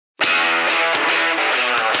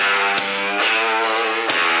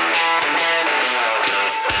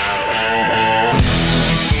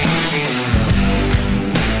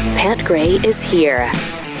Gray is here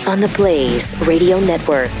on the Blaze Radio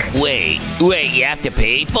Network. Wait, you have to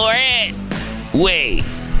pay for it? Wait,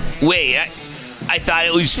 I thought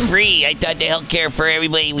it was free. I thought the health care for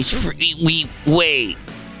everybody was free. Wait,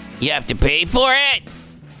 you have to pay for it?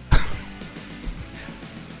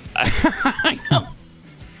 I know.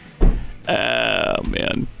 Oh,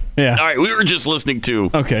 man. Yeah. All right, we were just listening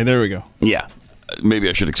to... Okay, there we go. Yeah. Maybe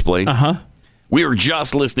I should explain. Uh-huh. We were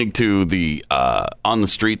just listening to the on the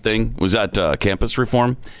street thing. Was that campus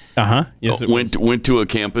reform? Uh-huh. Yes, it went to a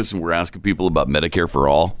campus and we're asking people about Medicare for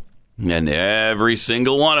all. And every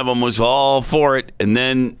single one of them was all for it. And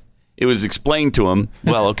then it was explained to them,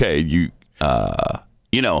 well, okay, you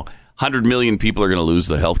know, 100 million people are going to lose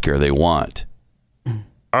the health care they want.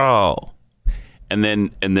 Oh. And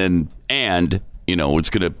you know, it's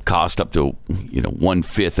going to cost up to,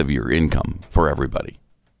 1/5 of your income for everybody.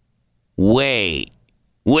 Wait,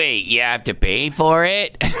 you have to pay for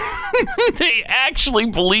it? They actually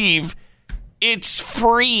believe it's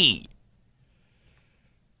free.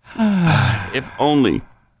 If only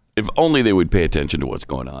they would pay attention to what's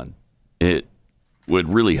going on. It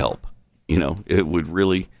would really help. It would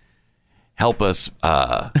really help us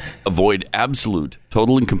avoid absolute,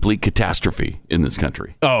 total, and complete catastrophe in this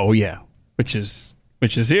country. Oh, yeah. Which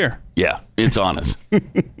is here. Yeah, it's on us.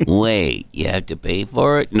 Wait, you have to pay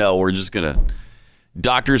for it? No, we're just going to...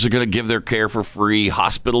 Doctors are going to give their care for free.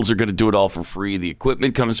 Hospitals are going to do it all for free. The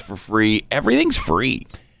equipment comes for free. Everything's free.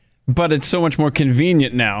 But it's so much more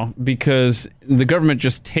convenient now because the government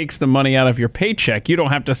just takes the money out of your paycheck. You don't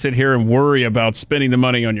have to sit here and worry about spending the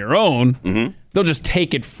money on your own. Mm-hmm. They'll just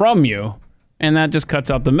take it from you, and that just cuts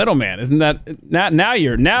out the middleman. Isn't that... Now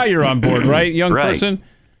you're on board, right, young person?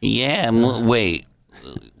 Yeah, wait.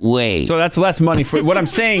 So that's less money for... What I'm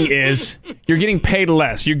saying is you're getting paid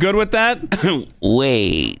less. You good with that?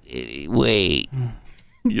 Wait.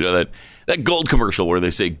 You know that gold commercial where they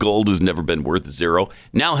say gold has never been worth zero?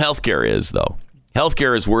 Now healthcare is, though.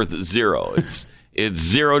 Healthcare is worth zero. It's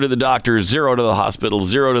zero to the doctors, zero to the hospital,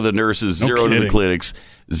 zero to the nurses, zero to the clinics,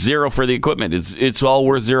 zero for the equipment. It's all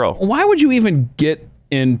worth zero. Why would you even get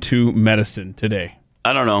into medicine today?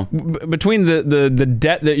 I don't know. Between the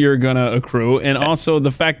debt that you're going to accrue and also the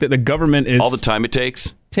fact that the government is... All the time it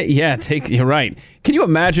takes? You're right. Can you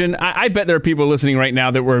imagine? I bet there are people listening right now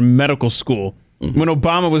that were in medical school when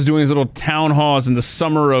Obama was doing his little town halls in the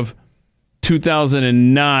summer of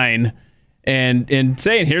 2009 and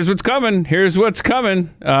saying, here's what's coming. We're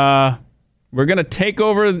going to take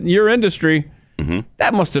over your industry. Mm-hmm.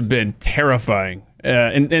 That must have been terrifying.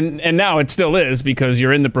 And now it still is because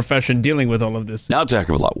you're in the profession dealing with all of this. Now it's a heck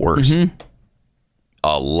of a lot worse. Mm-hmm.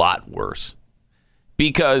 A lot worse.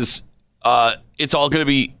 Because it's all going to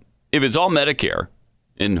be, if it's all Medicare,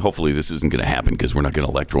 and hopefully this isn't going to happen because we're not going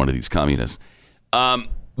to elect one of these communists.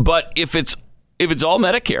 But if it's all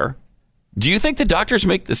Medicare, do you think the doctors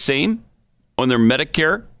make the same on their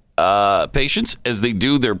Medicare patients as they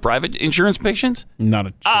do their private insurance patients? Not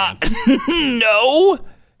a chance. No.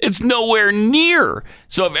 It's nowhere near.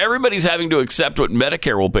 So if everybody's having to accept what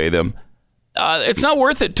Medicare will pay them, it's not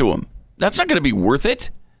worth it to them. That's not going to be worth it.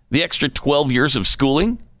 The extra 12 years of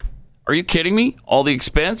schooling? Are you kidding me? All the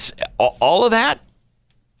expense? All of that?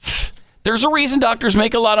 There's a reason doctors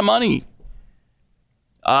make a lot of money.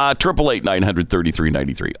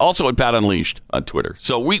 888-900-3393. Also at Pat Unleashed on Twitter.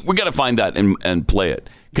 So we got to find that and play it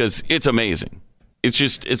because it's amazing.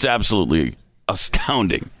 It's absolutely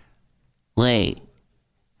astounding. Wait,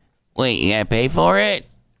 you gotta pay for it?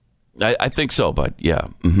 I think so, but yeah.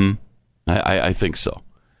 Mm-hmm. I think so.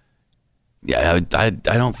 Yeah, I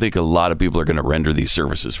don't think a lot of people are going to render these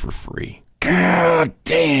services for free. God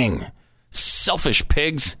dang. Selfish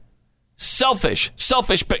pigs. Selfish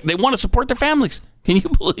pigs. They want to support their families. Can you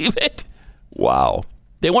believe it? Wow.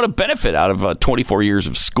 They want to benefit out of 24 years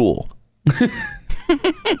of school.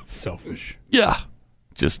 Selfish. Yeah.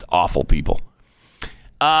 Just awful people.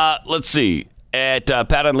 Let's see. At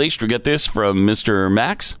Pat Unleashed, we get this from Mr.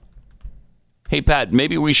 Max. Hey, Pat,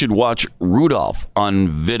 maybe we should watch Rudolph on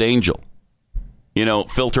VidAngel.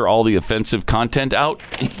 Filter all the offensive content out.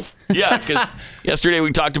 Yeah, because yesterday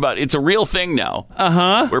we talked about it's a real thing now.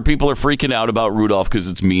 Uh-huh. Where people are freaking out about Rudolph because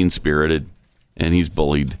it's mean-spirited and he's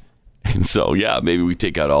bullied. And so, yeah, maybe we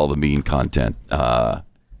take out all the mean content. Of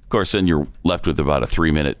course, then you're left with about a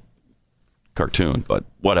 3-minute cartoon, but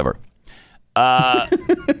whatever.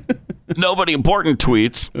 Nobody important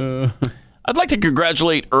tweets. I'd like to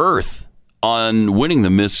congratulate Earth on winning the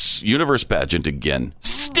Miss Universe pageant again.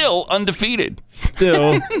 Still undefeated.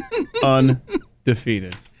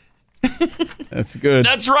 That's good.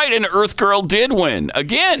 That's right. And Earth Girl did win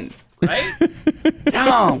again. Right?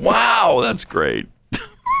 Oh, wow. That's great.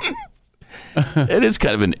 It is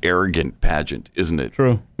kind of an arrogant pageant, isn't it?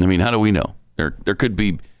 True. I mean, how do we know? There could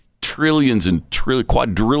be trillions and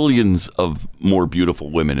quadrillions of more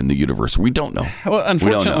beautiful women in the universe. We don't know. Well,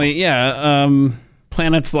 unfortunately,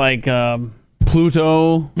 planets like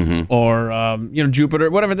Pluto or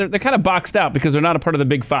Jupiter, whatever, they're kind of boxed out because they're not a part of the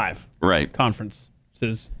Big Five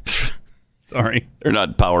conferences. Sorry. They're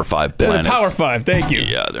not Power 5 planets. They're Power 5, thank you.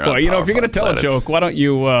 Yeah, they're not Well, if you're going to tell a joke, why don't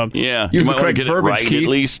you use the correct verbiage, right, Keith? at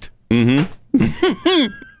least.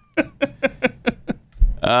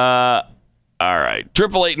 All right.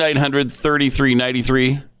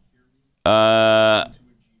 888-900-3393.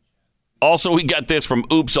 Also, we got this from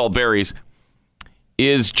Oops All Berries.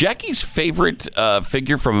 Is Jackie's favorite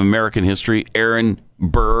figure from American history Aaron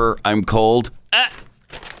Burr, I'm Cold?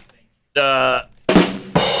 That's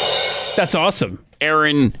awesome.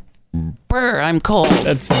 Aaron Burr, I'm Cold.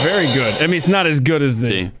 That's very good. I mean, it's not as good as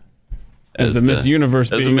the Miss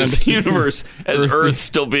Universe as being the Miss Universe, as Earth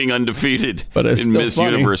still being undefeated in Miss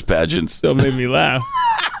funny. Universe pageants. Still made me laugh.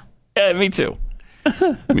 Yeah, me too.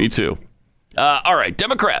 Me too. All right,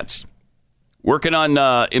 Democrats working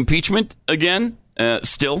on impeachment again.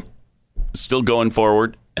 Still going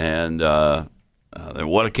forward, and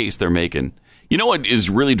what a case they're making. You know what is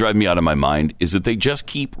really driving me out of my mind is that they just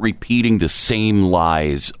keep repeating the same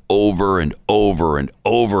lies over and over and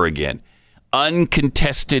over again.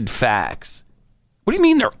 Uncontested facts. What do you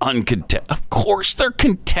mean they're uncontested? Of course they're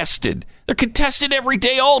contested. They're contested every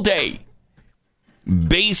day, all day.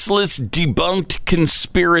 Baseless, debunked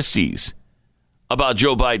conspiracies about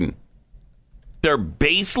Joe Biden. They're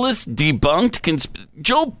baseless, debunked.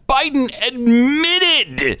 Joe Biden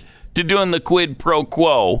admitted to doing the quid pro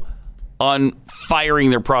quo on firing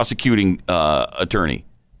their prosecuting attorney.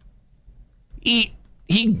 He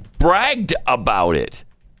bragged about it.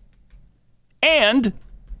 And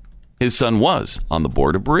his son was on the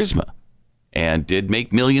board of Burisma and did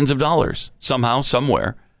make millions of dollars somehow,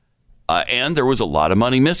 somewhere. And there was a lot of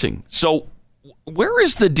money missing. So where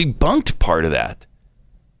is the debunked part of that?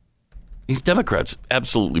 These Democrats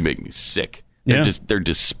absolutely make me sick. They're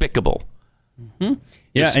despicable. Mm-hmm.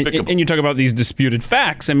 Yeah, and you talk about these disputed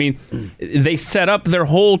facts. I mean, they set up their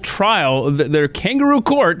whole trial. Their kangaroo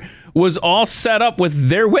court was all set up with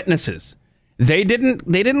their witnesses. They didn't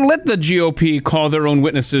let the GOP call their own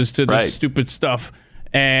witnesses to this stupid stuff.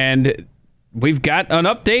 And we've got an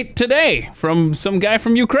update today from some guy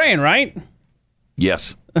from Ukraine, right?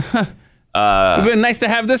 Yes. It would have been nice to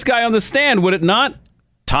have this guy on the stand, would it not?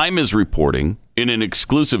 Time is reporting in an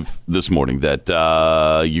exclusive this morning that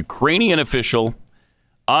Ukrainian official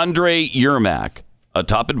Andrei Yermak, a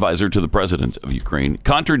top advisor to the president of Ukraine,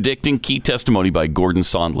 contradicting key testimony by Gordon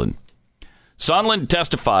Sondland. Sondland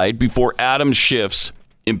testified before Adam Schiff's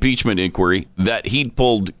impeachment inquiry that he'd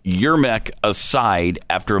pulled Yermak aside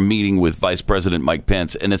after a meeting with Vice President Mike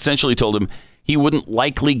Pence and essentially told him he wouldn't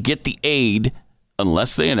likely get the aid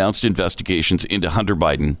unless they announced investigations into Hunter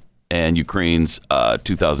Biden and Ukraine's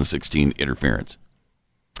 2016 interference.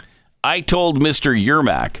 I told Mr.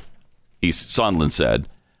 Yermak, Sondland said,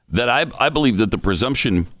 that I believe that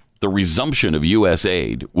the resumption of U.S.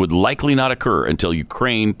 aid would likely not occur until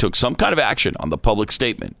Ukraine took some kind of action on the public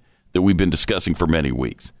statement that we've been discussing for many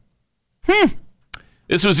weeks.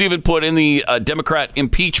 This was even put in the Democrat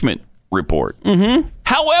impeachment report. Mm-hmm.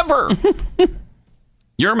 However,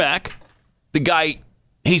 Yermak, the guy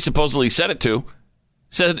he supposedly said it to,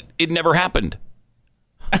 said it never happened.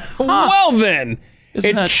 Well, then.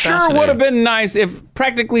 It sure would have been nice if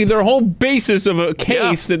practically their whole basis of a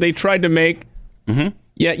case that they tried to make,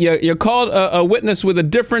 you called a witness with a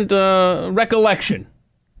different recollection.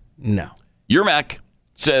 No. Yermak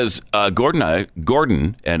says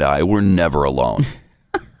Gordon and I were never alone.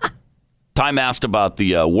 Time asked about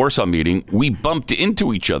the Warsaw meeting. We bumped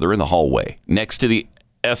into each other in the hallway next to the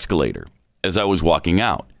escalator as I was walking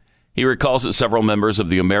out. He recalls that several members of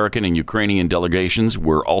the American and Ukrainian delegations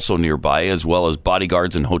were also nearby, as well as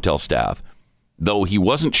bodyguards and hotel staff, though he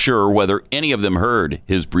wasn't sure whether any of them heard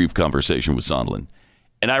his brief conversation with Sondland.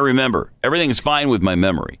 And I remember, everything is fine with my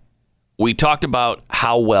memory. We talked about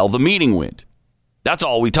how well the meeting went. That's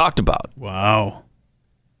all we talked about. Wow.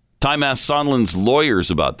 Time asked Sondland's lawyers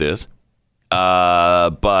about this,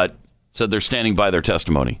 but said they're standing by their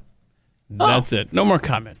testimony. That's it. No more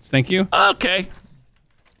comments. Thank you. Okay.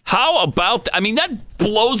 How about that? I mean, that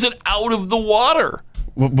blows it out of the water.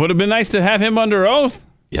 Would have been nice to have him under oath.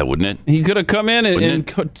 Yeah, wouldn't it? He could have come in and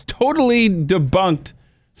totally debunked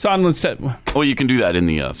Sondland's set. Well, you can do that in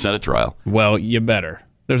the Senate trial. Well, you better.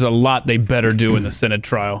 There's a lot they better do in the Senate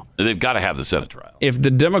trial. They've got to have the Senate trial. If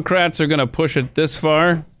the Democrats are going to push it this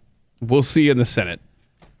far, we'll see you in the Senate.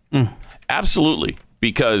 Absolutely.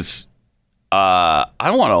 Because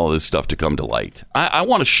I want all this stuff to come to light. I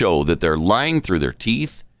want to show that they're lying through their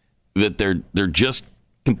teeth, that they're just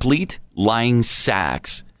complete lying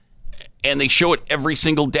sacks, and they show it every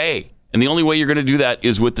single day. And the only way you're going to do that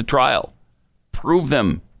is with the trial. Prove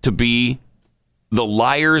them to be the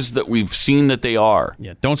liars that we've seen that they are.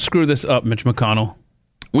 Yeah, don't screw this up, Mitch McConnell.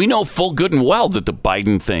 We know full good and well that the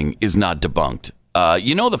Biden thing is not debunked.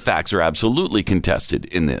 The facts are absolutely contested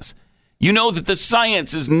in this. You know that the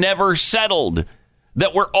science is never settled,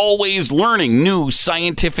 that we're always learning new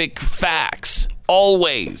scientific facts.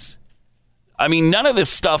 Always. I mean, none of this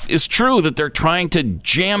stuff is true that they're trying to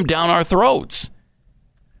jam down our throats.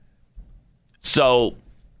 So,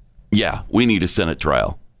 yeah, we need a Senate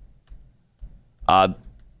trial.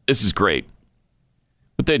 This is great.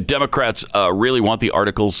 But the Democrats really want the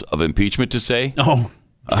articles of impeachment to say. Oh,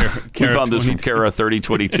 we found this from Kara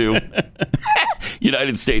 3022.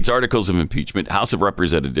 United States Articles of Impeachment, House of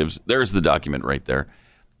Representatives. There's the document right there.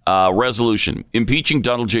 Resolution. Impeaching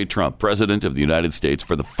Donald J. Trump, President of the United States,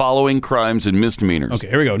 for the following crimes and misdemeanors. Okay,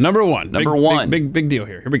 here we go. Number one. Big deal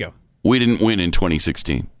here. Here we go. We didn't win in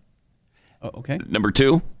 2016. Oh, okay. Number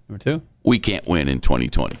two. We can't win in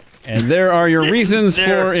 2020. And there are your reasons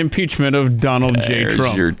for impeachment of Donald J. Trump.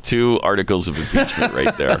 There's your 2 articles of impeachment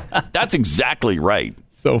right there. That's exactly right.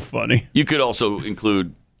 So funny. You could also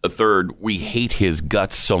include a third. We hate his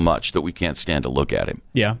guts so much that we can't stand to look at him.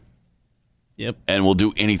 Yeah. Yep. And we'll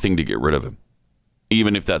do anything to get rid of him,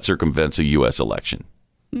 even if that circumvents a U.S. election.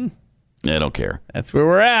 They don't care. That's where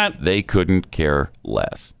we're at. They couldn't care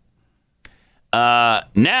less.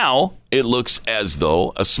 Now it looks as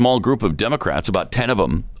though a small group of Democrats, about 10 of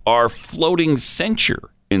them, are floating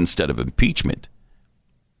censure instead of impeachment.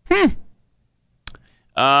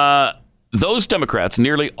 Those Democrats,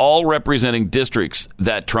 nearly all representing districts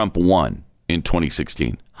that Trump won in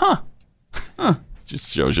 2016.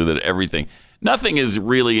 Just shows you that nothing is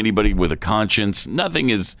really anybody with a conscience. Nothing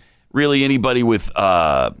is really anybody with,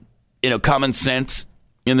 common sense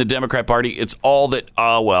in the Democrat Party. It's all that,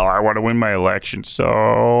 I want to win my election, so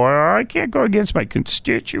I can't go against my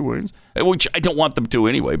constituents, which I don't want them to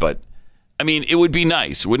anyway. But, I mean, it would be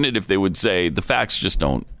nice, wouldn't it, if they would say the facts just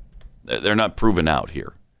they're not proven out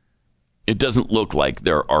here. It doesn't look like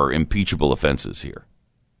there are impeachable offenses here.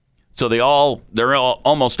 So they're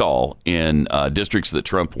almost all in districts that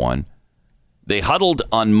Trump won. They huddled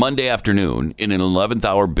on Monday afternoon in an 11th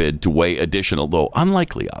hour bid to weigh additional, though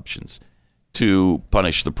unlikely, options to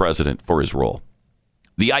punish the president for his role.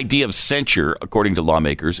 The idea of censure, according to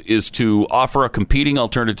lawmakers, is to offer a competing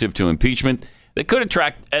alternative to impeachment that could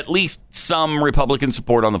attract at least some Republican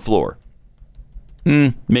support on the floor.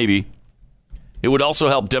 Maybe. It would also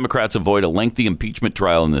help Democrats avoid a lengthy impeachment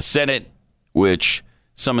trial in the Senate, which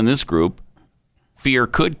some in this group fear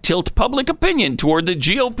could tilt public opinion toward the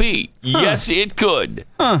GOP. Yes, it could.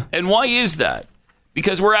 And why is that?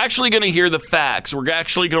 Because we're actually going to hear the facts. We're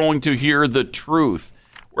actually going to hear the truth.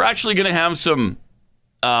 We're actually going to have some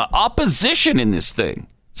opposition in this thing.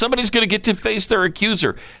 Somebody's going to get to face their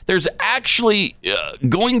accuser. There's actually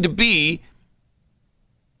going to be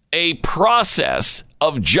a process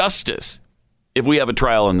of justice if we have a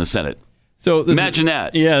trial in the Senate. So imagine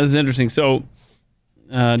that. Yeah, this is interesting. So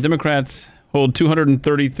Democrats hold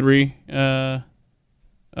 233 seats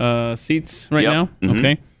right now. Mm-hmm.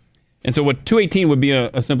 Okay. And so what 218 would be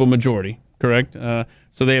a simple majority, correct?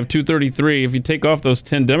 So they have 233. If you take off those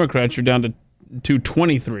 10 Democrats, you're down to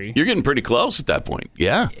 223. You're getting pretty close at that point.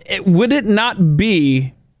 Yeah. Would it not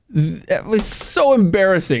be... It was so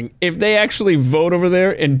embarrassing if they actually vote over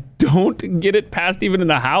there and don't get it passed even in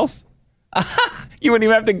the House. You wouldn't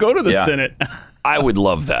even have to go to the Senate. I would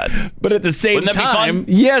love that. But at the same Wouldn't that time,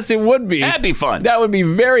 be fun? Yes, it would be. That'd be fun. That would be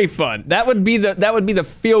very fun. That would be the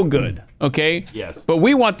feel good. Okay. Yes. But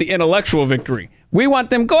we want the intellectual victory. We want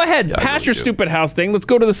them. Go ahead, pass your stupid House thing. Let's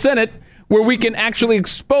go to the Senate where we can actually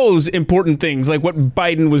expose important things like what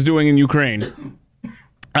Biden was doing in Ukraine.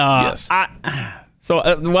 Yes.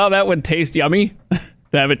 That would taste yummy.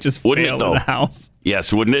 That would just wouldn't fail it, though? in the House.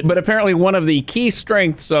 Yes, wouldn't it? But apparently one of the key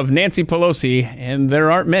strengths of Nancy Pelosi, and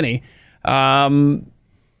there aren't many,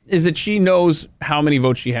 is that she knows how many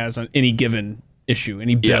votes she has on any given issue,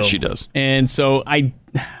 any bill. Yeah, she does. And so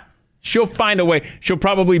she'll find a way. She'll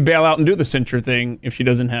probably bail out and do the censure thing if she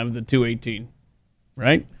doesn't have the 218,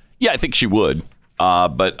 right? Yeah, I think she would.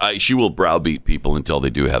 But she will browbeat people until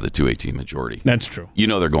they do have the 218 majority. That's true. You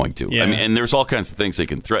know they're going to. Yeah. I mean, and there's all kinds of things they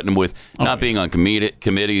can threaten them with. Not being on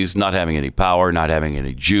committees, not having any power, not having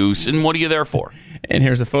any juice. And what are you there for? And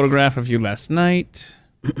here's a photograph of you last night.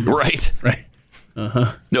 Right. Right.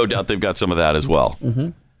 Uh-huh. No doubt they've got some of that as well. Mm-hmm.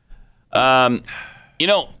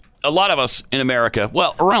 A lot of us in America,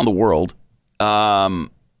 well, around the world,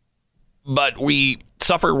 But we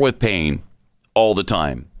suffer with pain all the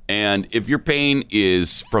time. And if your pain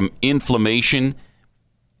is from inflammation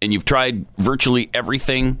and you've tried virtually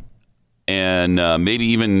everything and maybe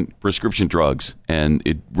even prescription drugs and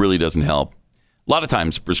it really doesn't help, a lot of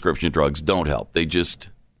times prescription drugs don't help. They just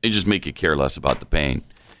make you care less about the pain.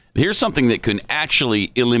 Here's something that can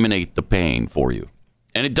actually eliminate the pain for you.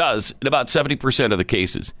 And it does in about 70% of the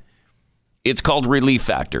cases. It's called Relief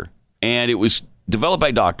Factor. And it was developed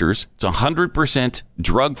by doctors. It's 100%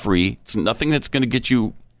 drug-free. It's nothing that's going to get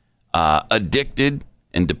you addicted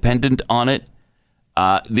and dependent on it.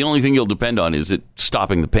 The only thing you'll depend on is it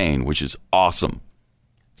stopping the pain, which is awesome.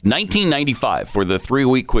 It's $19.95 for the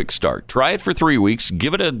 3-week quick start. Try it for 3 weeks.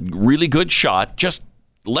 Give it a really good shot. Just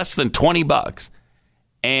less than $20.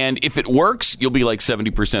 And if it works, you'll be like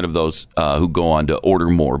 70% of those who go on to order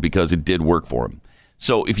more because it did work for them.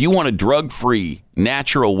 So if you want a drug-free,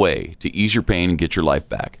 natural way to ease your pain and get your life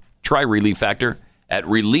back, try Relief Factor at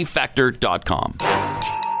ReliefFactor.com.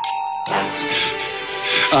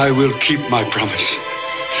 I will keep my promise.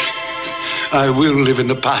 I will live in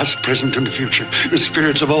the past, present, and the future. The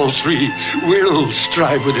spirits of all three will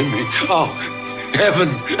strive within me. Oh, heaven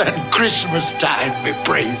and Christmas time be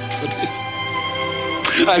praised for this.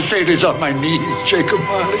 I say this on my knees, Jacob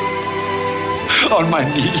Marley. On my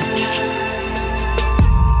knees.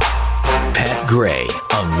 Pat Gray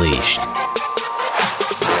Unleashed.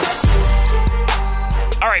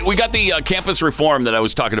 All right, we got the campus reform that I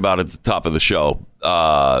was talking about at the top of the show.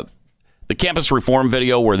 The campus reform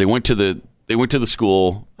video where they went to the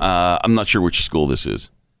school. I'm not sure which school this is.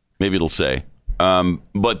 Maybe it'll say.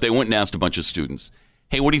 But they went and asked a bunch of students,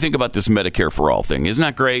 hey, what do you think about this Medicare for All thing? Isn't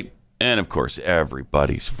that great? And, of course,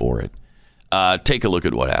 everybody's for it. Take a look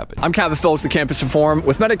at what happened. I'm Kevin Phillips, the Campus Reform.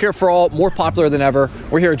 With Medicare for All more popular than ever,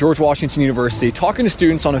 we're here at George Washington University talking to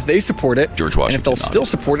students on if they support it and if they'll still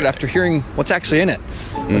support it after hearing what's actually in it.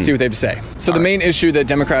 Let's see what they have to say. So the main issue that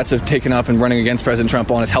Democrats have taken up and running against President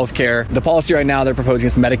Trump on is health care. The policy right now they're proposing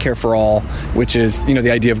is Medicare for All, which is,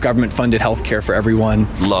 the idea of government-funded health care for everyone.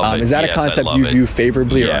 Love it. Is that a concept you view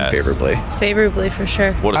favorably or unfavorably? Favorably, for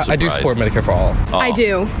sure. What a surprise. I do support Medicare for All. Oh.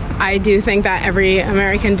 I do think that every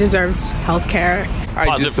American deserves health care.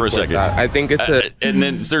 Pause it for a second. I think it's and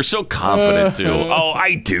then they're so confident, too. Oh,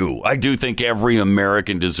 I do. I do think every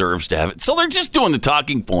American deserves to have it. So they're just doing the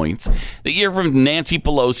talking points that you hear from Nancy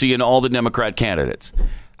Pelosi and all the Democrat candidates.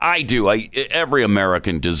 I do. Every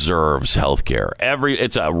American deserves health care.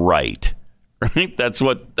 It's a right. Right? That's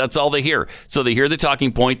all they hear. So they hear the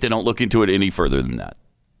talking point. They don't look into it any further than that.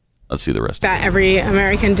 Let's see the rest. That every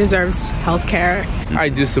American deserves health care. I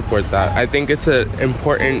do support that. I think it's an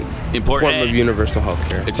important form of universal health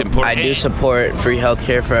care. It's important. I do support free health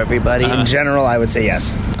care for everybody. In general, I would say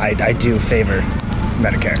yes. I do favor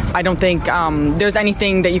Medicare. I don't think there's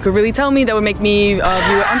anything that you could really tell me that would make me view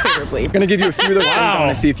it unfavorably. I'm going to give you a few of those things. I want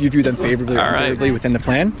to see if you view them favorably or unfavorably within the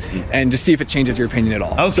plan, and just see if it changes your opinion at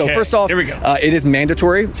all. Okay. So first off, here we go. It is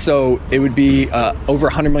mandatory. So it would be over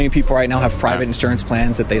 100 million people right now have private insurance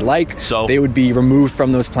plans that they like. So they would be removed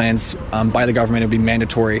from those plans by the government. It would be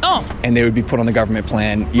mandatory, and they would be put on the government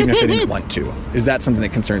plan even if they didn't want to. Is that something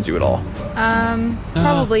that concerns you at all?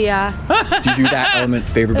 Probably, yeah. Do you view that element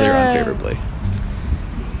favorably or unfavorably?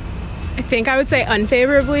 I think I would say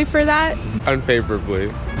unfavorably for that.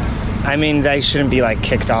 Unfavorably. I mean, they shouldn't be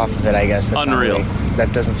kicked off of it, I guess. That's unreal.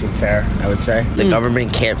 That doesn't seem fair, I would say. The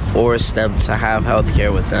government can't force them to have health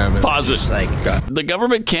care with them. Pause it. The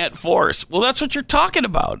government can't force. Well, that's what you're talking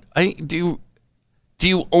about. Do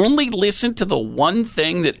you only listen to the one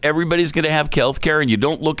thing that everybody's going to have health care and you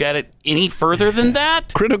don't look at it any further than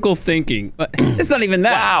that? Critical thinking. It's not even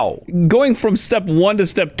that. Wow. Going from step 1 to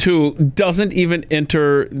step 2 doesn't even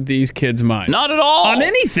enter these kids' minds. Not at all. On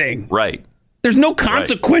anything. Right. There's no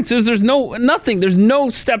consequences. There's no nothing. There's no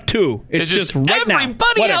step 2. It's just right now.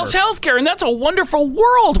 Everybody has health care, and that's a wonderful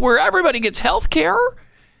world where everybody gets health care.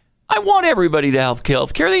 I want everybody to have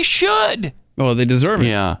health care. They should. Oh, they deserve it.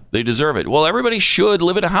 Yeah, they deserve it. Well, everybody should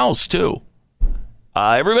live in a house, too.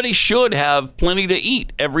 Everybody should have plenty to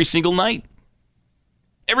eat every single night.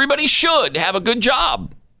 Everybody should have a good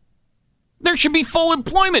job. There should be full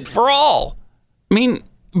employment for all. I mean,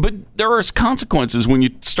 but there are consequences when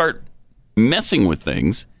you start messing with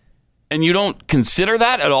things, and you don't consider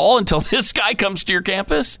that at all until this guy comes to your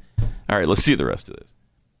campus. All right, let's see the rest of this.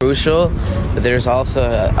 Crucial, but there's also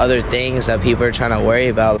other things that people are trying to worry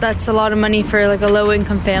about. That's a lot of money for a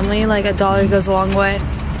low-income family. $1 goes a long way.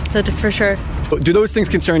 So for sure. Do those things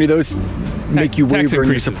concern you? Those make you waver in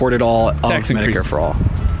your support at all of Medicare for All?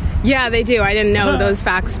 Yeah, they do. I didn't know those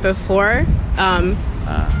facts before. Now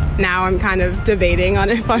now I'm kind of debating on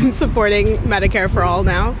if I'm supporting Medicare for all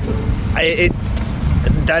now.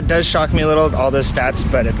 That does shock me a little, all those stats,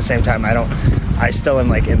 but at the same time, I still am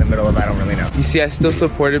like in the middle of I don't really know. You see, I still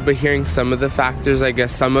support it, but hearing some of the factors, I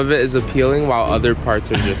guess some of it is appealing while other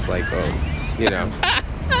parts are just like,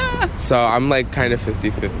 So I'm like kind of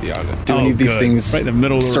 50-50 on it. Do any of these things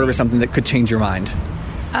serve as something that could change your mind?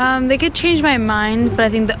 They could change my mind, but I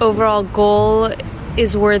think the overall goal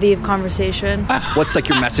is worthy of conversation. What's like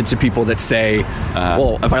your message to people that say,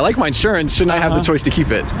 well, if I like my insurance, shouldn't I have the choice to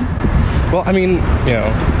keep it? Well, I mean,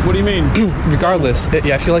 What do you mean? Regardless,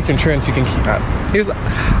 if you like your insurance, you can keep it.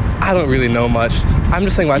 I don't really know much. I'm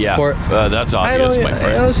just saying my support. That's obvious, my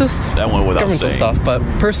friend. It's just that one without governmental saying. stuff. But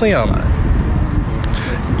personally, what?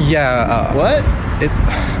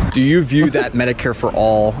 Do you view that Medicare for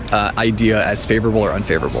all idea as favorable or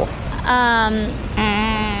unfavorable?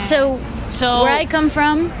 So where I come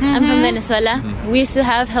from, I'm from Venezuela. We used to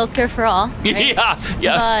have healthcare for all. Right? Yeah.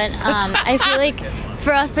 But I feel like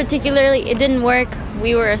for us particularly, it didn't work.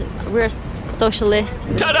 We were socialist.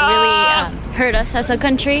 It really hurt us as a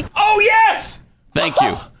country. Oh yes! Thank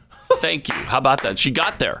you. How about that? She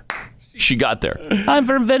got there. I'm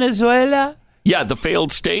from Venezuela. Yeah, the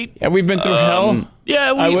failed state. Have we been through hell?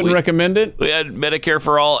 Yeah, I wouldn't recommend it. We had Medicare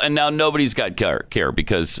for all, and now nobody's got care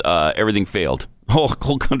because everything failed.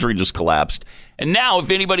 Whole country just collapsed. And now, if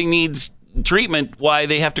anybody needs treatment, why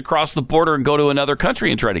they have to cross the border and go to another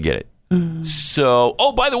country and try to get it. So,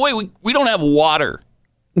 by the way, we don't have water.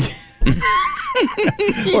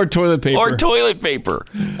 Or toilet paper.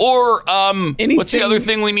 Or what's the other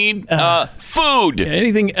thing we need? Food. Yeah,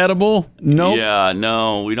 anything edible? No. Yeah,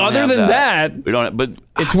 no, we don't. Other have than that, we don't. Have, but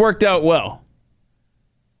it's worked out well.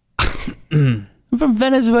 I'm from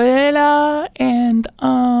Venezuela, and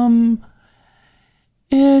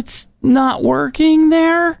it's not working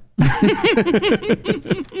there.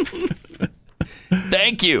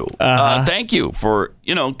 Thank you. Thank you for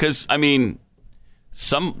because I mean.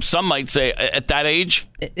 Some might say at that age,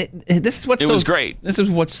 this is what's was great. This is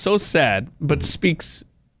what's so sad, but speaks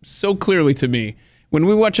so clearly to me. When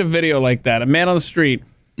we watch a video like that, a man on the street,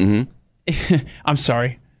 I'm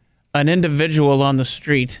sorry, an individual on the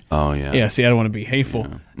street. Oh, yeah. Yeah, see, I don't want to be hateful.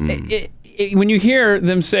 Yeah. When you hear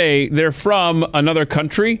them say they're from another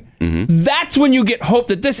country, that's when you get hope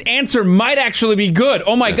that this answer might actually be good.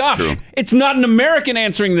 Oh my gosh, true. It's not an American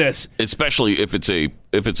answering this. Especially if it's a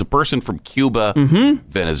person from Cuba,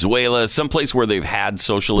 Venezuela, someplace where they've had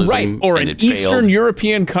socialism, right? Or and an Eastern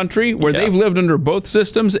European country where they've lived under both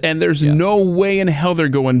systems, and there's no way in hell they're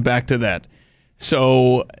going back to that.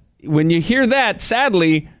 So when you hear that,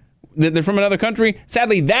 sadly, they're from another country.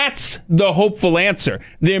 Sadly, that's the hopeful answer.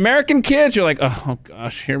 The American kids, you're like, oh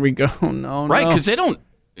gosh, here we go. No, right? Because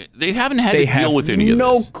they haven't had to deal with any of this.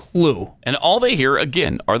 No clue. And all they hear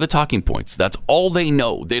again are the talking points. That's all they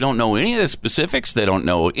know. They don't know any of the specifics. They don't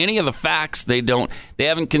know any of the facts. They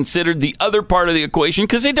haven't considered the other part of the equation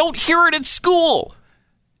because they don't hear it at school.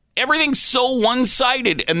 Everything's so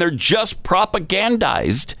one-sided, and they're just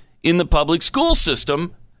propagandized in the public school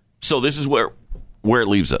system. So this is where it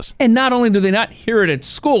leaves us. And not only do they not hear it at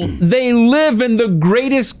school, they live in the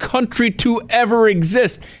greatest country to ever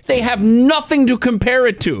exist. They have nothing to compare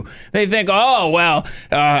it to. They think,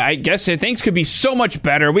 I guess things could be so much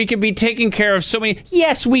better. We could be taking care of so many.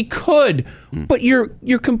 Yes, we could. But you're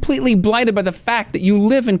completely blinded by the fact that you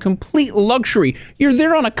live in complete luxury. You're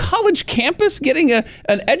there on a college campus getting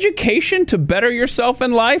an education to better yourself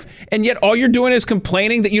in life, and yet all you're doing is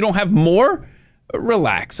complaining that you don't have more?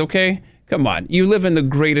 Relax, okay? Come on, you live in the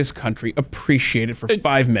greatest country. Appreciate it for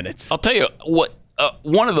 5 minutes. I'll tell you what,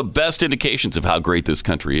 one of the best indications of how great this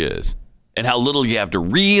country is and how little you have to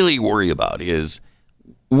really worry about is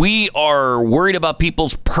we are worried about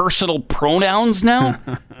people's personal pronouns now.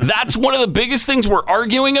 That's one of the biggest things we're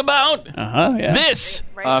arguing about. Yeah. This.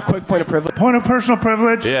 Quick point of privilege. Point of personal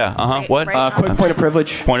privilege. Yeah, what? Quick point of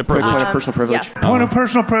privilege. Point of privilege. Point of personal privilege. Yes. Point of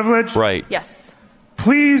personal privilege. Right. Yes.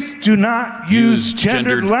 Please do not use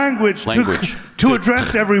gendered language to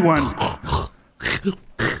address everyone.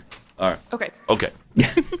 All right. Okay. Okay.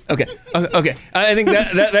 I think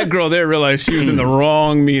that girl there realized she was in the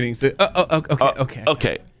wrong meeting. So,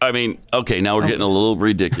 okay. I mean, now we're getting a little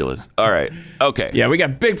ridiculous. All right. Okay. Yeah, we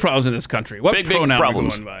got big problems in this country. What pronoun are we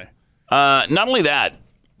going by? Not only that,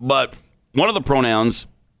 but one of the pronouns,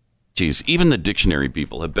 geez, even the dictionary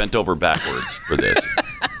people have bent over backwards for this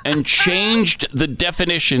and changed the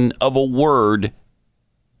definition of a word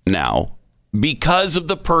now because of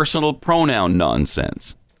the personal pronoun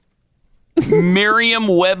nonsense.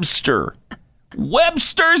 Merriam-Webster.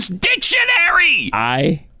 Webster's Dictionary!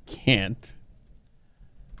 I can't.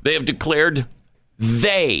 They have declared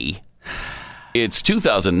They. It's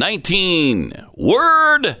 2019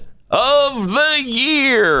 Word of the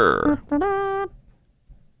Year.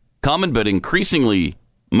 Common but increasingly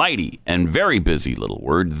mighty and very busy little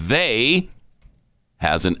word. They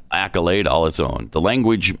has an accolade all its own. The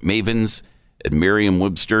language mavens at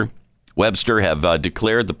Merriam-Webster have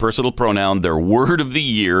declared the personal pronoun their word of the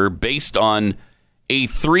year based on a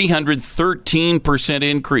 313%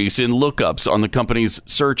 increase in lookups on the company's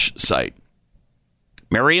search site.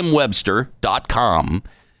 Merriam-Webster.com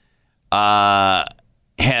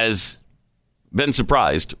has been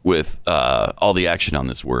surprised with all the action on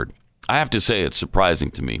this word. I have to say it's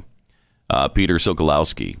surprising to me. Peter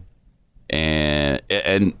Sokolowski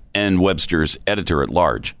and Webster's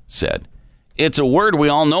editor-at-large said, it's a word we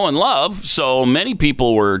all know and love, so many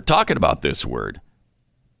people were talking about this word.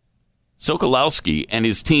 Sokolowski and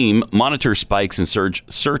his team monitor spikes in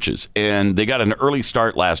searches, and they got an early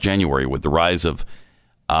start last January with the rise of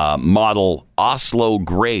model Oslo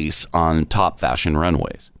Grace on top fashion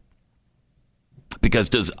runways. Because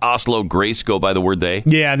does Oslo Grace go by the word they?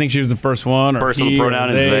 Yeah, I think she was the first one. Personal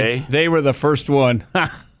pronoun is they. They were the first one.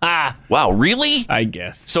 Wow, really? I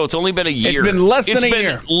guess. So it's only been a year. It's been less than a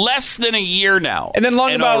year. Less than a year now. And then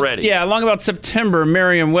long about September,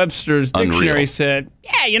 Merriam-Webster's dictionary said,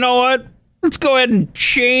 yeah, you know what? Let's go ahead and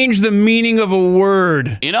change the meaning of a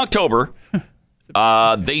word. In October,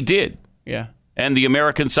 they did. Yeah. And the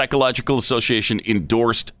American Psychological Association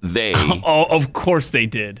endorsed they. Oh, of course they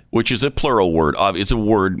did. Which is a plural word. It's a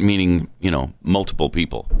word meaning, multiple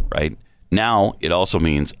people, right? Now it also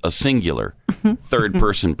means a singular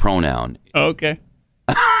third-person pronoun. Okay.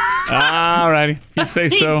 All righty. You say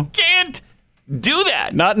so. You can't do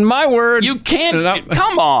that. Not in my word. You can't.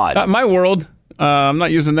 Come on. Not in my world. I'm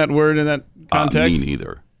not using that word in that context. Me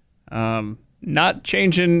neither. Not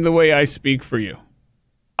changing the way I speak for you.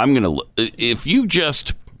 I'm going to... If you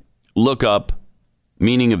just look up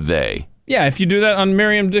meaning of they... Yeah, if you do that on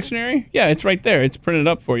Merriam Dictionary, yeah, it's right there. It's printed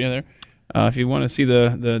up for you there. If you want to see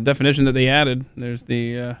the definition that they added, there's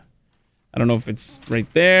the... I don't know if it's right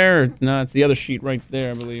there or no, it's the other sheet right there,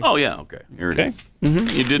 I believe. Oh, yeah, okay. Here it is.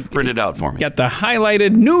 Mm-hmm. You did print it out for me. Got the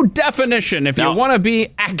highlighted new definition if you want to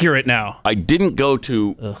be accurate now. I didn't go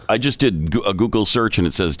to... I just did a Google search and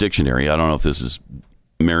it says dictionary. I don't know if this is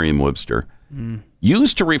Merriam-Webster.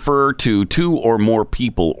 Used to refer to two or more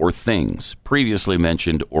people or things previously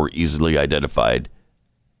mentioned or easily identified.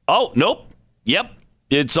 Oh, nope. Yep.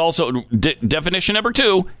 It's also definition number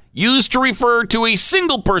 2. Used to refer to a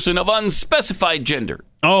single person of unspecified gender.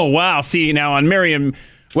 Oh, wow. See, now on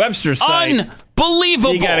Merriam-Webster's site...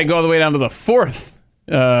 Unbelievable. You got to go all the way down to the 4th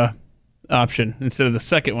option instead of the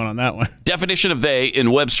second one on that one. Definition of they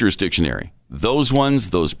in Webster's dictionary. Those ones,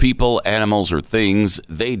 those people, animals, or things,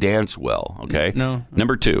 they dance well, okay? No.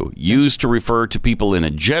 Number 2, used to refer to people in a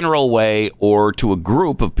general way or to a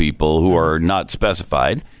group of people who are not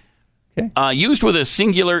specified. Okay. Used with a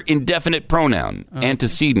singular indefinite pronoun,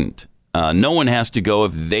 antecedent. No one has to go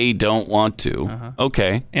if they don't want to.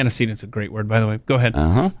 Okay. Antecedent's a great word, by the way. Go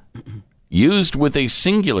ahead. Used with a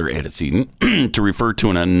singular antecedent to refer to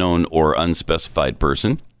an unknown or unspecified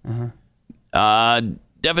person.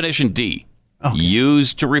 Definition D. Okay.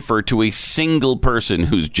 Used to refer to a single person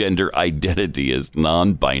whose gender identity is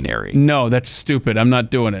non-binary. No, that's stupid. I'm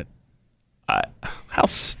not doing it. How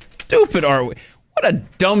stupid are we? What a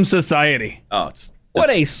dumb society. What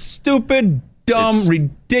a stupid, dumb,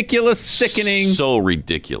 ridiculous, sickening... So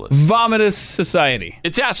ridiculous. Vomitous society.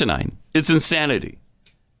 It's asinine. It's insanity.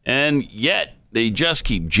 And yet, they just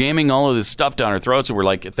keep jamming all of this stuff down our throats, and we're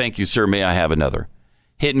like, thank you, sir, may I have another?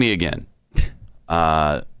 Hit me again.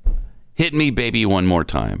 Hit me, baby, one more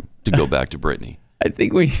time, to go back to Brittany. I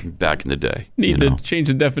think we... Back in the day. Need to change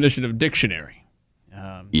the definition of dictionary.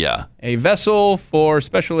 Yeah. A vessel for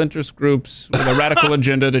special interest groups with a radical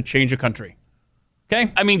agenda to change a country.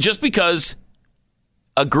 Okay? I mean, just because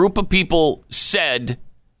a group of people said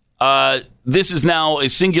this is now a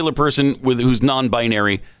singular person who's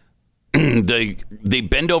non-binary, they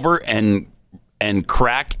bend over and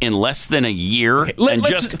crack in less than a year and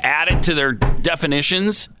just add it to their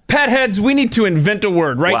definitions. Pet heads, we need to invent a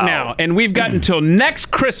word right now, and we've got until next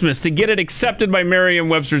Christmas to get it accepted by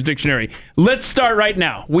Merriam-Webster's dictionary. Let's start right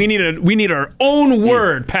now. We need our own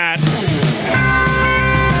word, Pat. Look,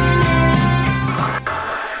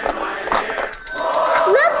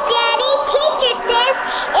 Daddy, teacher says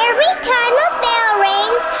every time a bell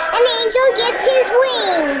rings, an angel gets his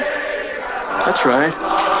wings. That's right.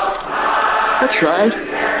 That's right.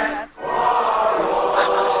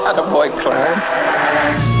 Attaboy, Clarence.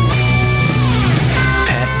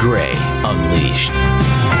 Pat Gray Unleashed.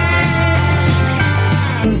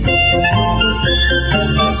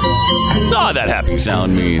 happy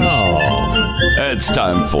sound means. Oh. It's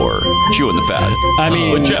time for Chewing the Fat. I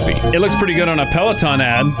mean, with Jeffy. It looks pretty good on a Peloton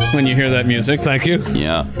ad when you hear that music. Thank you.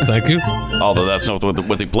 Yeah. Thank you. Although that's not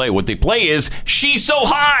what they play. What they play is "She's so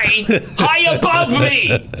high above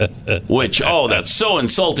me," which that's so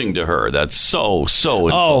insulting to her. That's so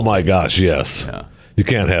insulting. Oh my gosh, yes. Yeah. You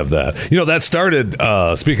can't have that. That started,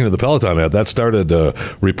 speaking of the Peloton ad, that started a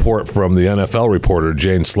report from the NFL reporter,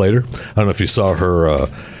 Jane Slater. I don't know if you saw her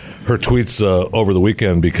tweets over the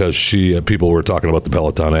weekend because people were talking about the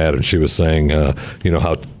Peloton ad, and she was saying,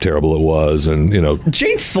 how terrible it was. And,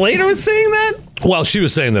 Jane Slater was saying that? Well, she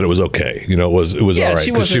was saying that it was okay. It was all right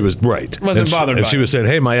because she was right. Wasn't bothered by it. She was saying,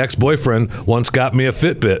 hey, my ex-boyfriend once got me a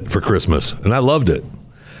Fitbit for Christmas, and I loved it.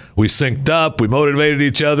 We synced up. We motivated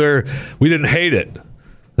each other. We didn't hate it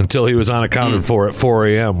until he was unaccounted for at 4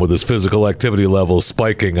 a.m. with his physical activity levels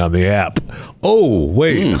spiking on the app. Oh,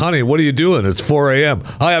 wait, honey, what are you doing? It's 4 a.m.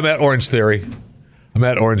 Hi, I'm at Orange Theory.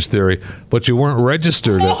 But you weren't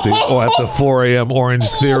registered at the 4 a.m. Orange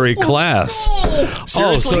Theory class. Seriously?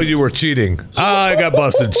 Oh, so you were cheating. I got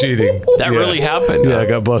busted cheating. That really happened? Yeah, I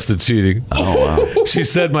got busted cheating. Oh, wow. She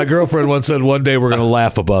said, my girlfriend once said, one day we're going to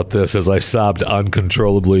laugh about this, as I sobbed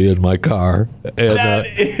uncontrollably in my car. And, that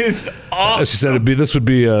is awesome. She said, this would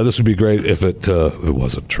be great if it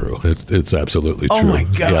wasn't true. It's absolutely true. Oh, my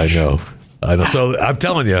gosh. Yeah, I know. So I'm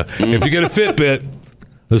telling you, if you get a Fitbit,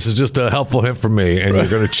 this is just a helpful hint from me, and you're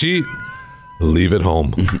going to cheat, leave it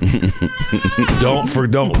home.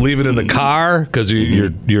 Don't leave it in the car, because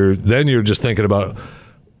you're just thinking about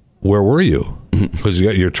where were you, because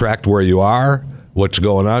you're tracked where you are, what's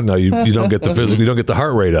going on. Now you don't get the physical, you don't get the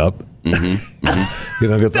heart rate up. You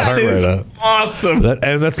don't get the heart rate up. Awesome.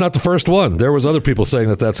 And that's not the first one. There was other people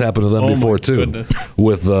saying that's happened to them before too. Goodness.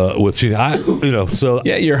 With cheating. So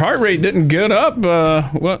yeah, your heart rate didn't get up.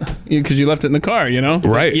 Because you left it in the car.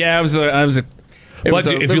 Right. Yeah, I was a. But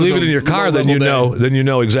if you leave it in your car, then you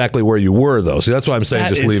know exactly where you were, though. See, that's why I'm saying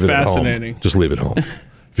just leave it at home. Just leave it home.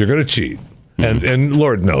 If you're going to cheat, and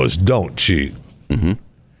Lord knows, don't cheat. Mm-hmm.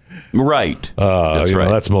 Right. That's right.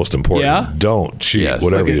 That's most important. Yeah? Don't cheat. Yes.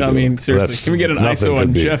 Whatever you do. I mean, seriously, can we get an ISO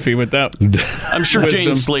on Jeffy with that? I'm sure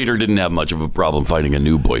Jane Slater didn't have much of a problem finding a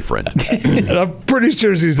new boyfriend. I'm pretty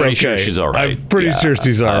sure she's okay. Sure she's all right. I'm pretty sure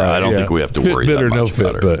she's all right. I don't think we have to worry Fitbit that or no much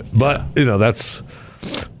about her. But that's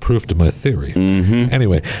proof to my theory. Mm-hmm.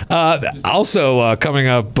 Anyway, also coming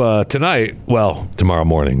up tonight, tomorrow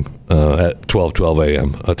morning at 12:12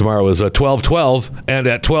 a.m. Tomorrow is 12:12, and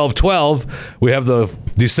at 12:12 we have the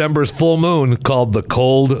December's full moon called the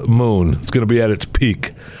cold moon. It's going to be at its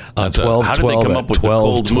peak. 12:12. How did they come up with the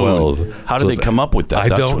cold moon? How did they come up with that? I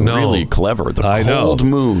don't know. That's really clever. The cold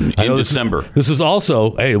moon in December. This is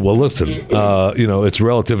also, listen, it's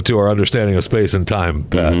relative to our understanding of space and time,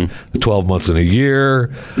 Pat. Mm-hmm. 12 months in a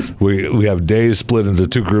year. We have days split into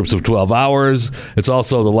two groups of 12 hours. It's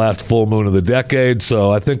also the last full moon of the decade,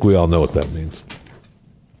 so I think we all know what that means.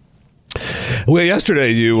 Well,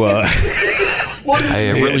 yesterday you... I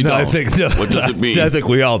really don't. What does it mean? I think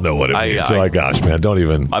we all know what it means. Gosh, man, don't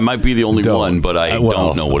even... I might be the only one, but I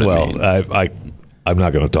don't know what it means. I'm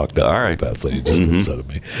not going to talk down. All right. Pat, so you just upset at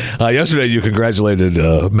me. Yesterday, you congratulated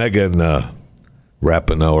Megan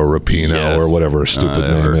Rapinoe or Rapinoe or whatever her stupid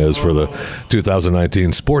name is for the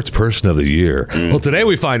 2019 Sports Person of the Year. Well, today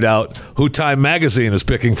we find out who Time Magazine is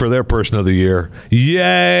picking for their Person of the Year.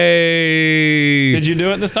 Yay! Did you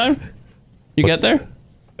do it this time? You get there?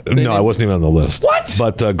 No, I wasn't even on the list. What?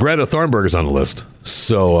 But Greta Thunberg is on the list.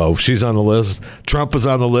 So she's on the list. Trump is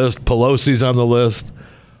on the list. Pelosi's on the list.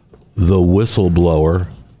 The whistleblower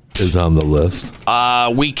is on the list.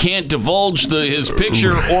 We can't divulge his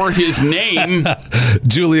picture or his name.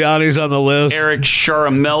 Giuliani's on the list. Eric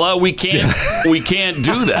Sharamella. We can't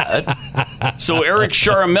do that. So Eric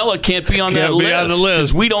Sharamella can't be on that list.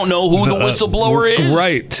 Because we don't know who the whistleblower is.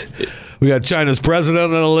 Right. We got China's president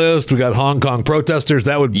on the list. We got Hong Kong protesters.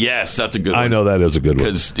 Yes, that's a good one. I know that is a good one.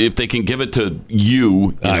 Because if they can give it to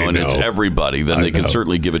you and it's everybody, then they can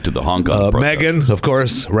certainly give it to the Hong Kong protesters. Megan, of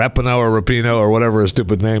course, Rapinoe or Rapinoe or whatever his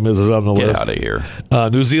stupid name is on the list. Get out of here.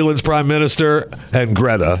 New Zealand's prime minister and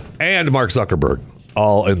Greta and Mark Zuckerberg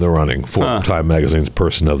all in the running for Time Magazine's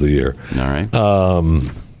Person of the Year. All right.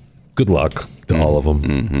 Good luck to all of them.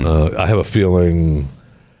 Mm-hmm. I have a feeling...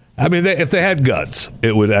 I mean, if they had guts,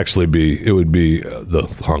 it would be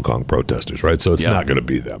the Hong Kong protesters, right? So it's not going to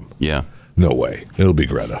be them. Yeah. No way. It'll be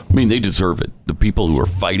Greta. I mean, they deserve it. The people who are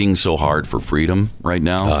fighting so hard for freedom right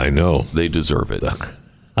now. I know. They deserve it.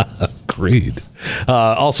 Agreed.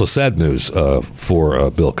 Also, sad news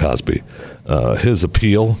for Bill Cosby. His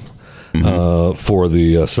appeal for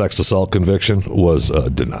the sex assault conviction was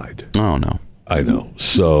denied. Oh, no. I know.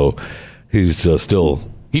 So... he's still.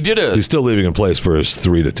 He's still leaving in place for his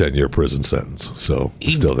 3 to 10 year prison sentence, so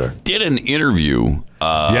he's still there. Did an interview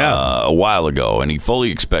a while ago, and he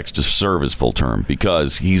fully expects to serve his full term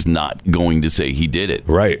because he's not going to say he did it.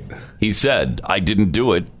 Right. He said, "I didn't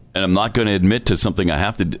do it, and I'm not going to admit to something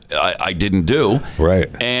I I didn't do." Right.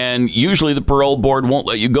 And usually the parole board won't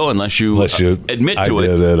let you go unless you admit to it. I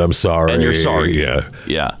did it. I'm sorry. And you're sorry.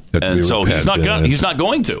 Yeah. And so he's not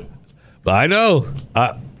going to. I know.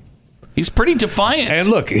 He's pretty defiant. And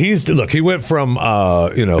look, he went from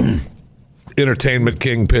entertainment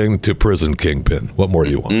kingpin to prison kingpin. What more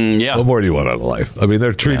do you want? What more do you want out of life? I mean,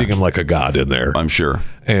 they're treating him like a god in there. I'm sure.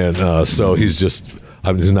 And so he's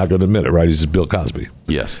not going to admit it, right? He's just Bill Cosby.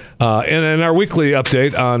 Yes. And in our weekly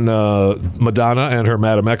update on Madonna and her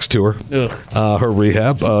Madam X tour, her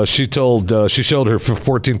rehab, she showed her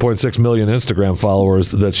 14.6 million Instagram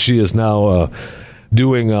followers that she is now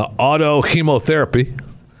doing auto chemotherapy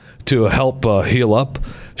to help heal up.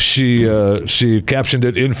 She captioned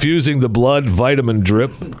it, "Infusing the blood, vitamin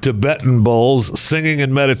drip, Tibetan bowls, singing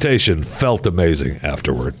and meditation. Felt amazing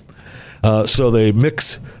afterward." So they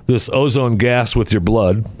mix this ozone gas with your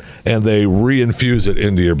blood, and they reinfuse it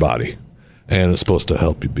into your body. And it's supposed to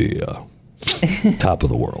help you be top of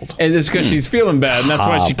the world. And it's because she's feeling bad, and that's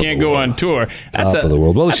why she can't go on tour. Top of the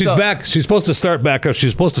world. Well, she's back. She's supposed to start back up. She's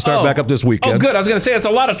supposed to start back up this weekend. Oh, good. I was going to say, it's a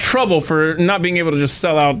lot of trouble for not being able to just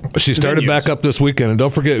sell out. She started back up this weekend. And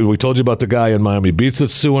don't forget, we told you about the guy in Miami Beach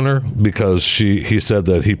that's suing her because he said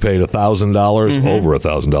that he paid $1,000, over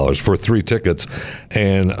 $1,000 for 3 tickets.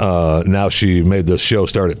 And now she made the show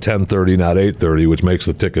start at 10:30, not 8:30, which makes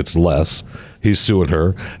the tickets less. He's suing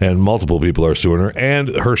her, and multiple people are suing her. And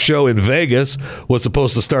her show in Vegas was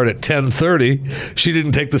supposed to start at 10:30. She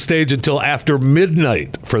didn't take the stage until after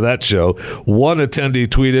midnight for that show. One attendee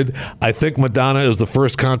tweeted, "I think Madonna is the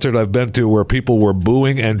first concert I've been to where people were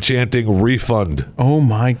booing and chanting refund." Oh,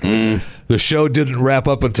 my goodness. The show didn't wrap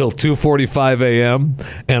up until 2:45 a.m.,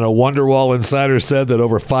 and a Wonderwall insider said that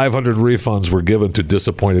over 500 refunds were given to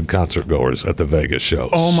disappointed concert goers at the Vegas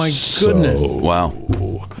show. Oh, my goodness.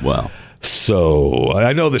 Wow. So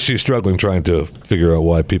I know that she's struggling trying to figure out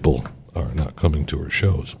why people are not coming to her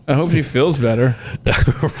shows. I hope she feels better.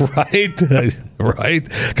 Right.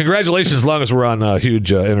 Congratulations, as long as we're on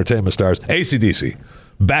huge entertainment stars. AC/DC,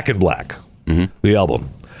 Back in Black, the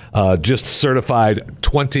album, just certified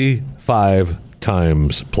 25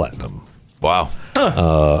 times platinum. Wow.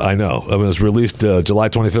 I know. It was released July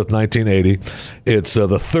 25th, 1980. It's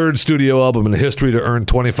the third studio album in history to earn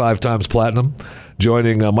 25 times platinum,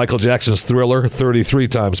 joining Michael Jackson's Thriller, 33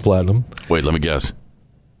 times platinum. Wait, let me guess.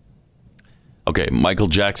 Okay, Michael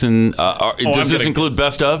Jackson. Does this include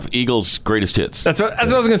Best of? Eagles' Greatest Hits. That's what I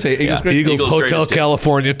was going to say. Eagles Hotel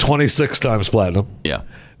California, 26 times platinum. Yeah.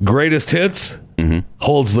 Greatest Hits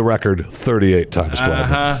holds the record 38 times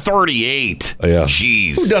platinum. 38. Yeah.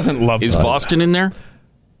 Jeez. Who doesn't love Is Boston in there?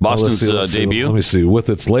 Boston's debut? Let me see. With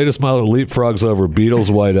its latest model, leapfrogs over Beatles'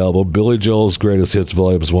 White Album, Billy Joel's Greatest Hits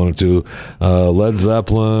Volumes 1 and 2, Led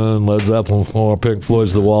Zeppelin 4, Pink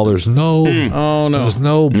Floyd's The Wall. There's no... Oh, no. There's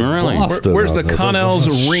no Boston. Where's the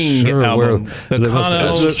Connell's Ring album? The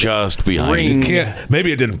Connell's just behind Ring.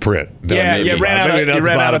 Maybe it didn't print. You ran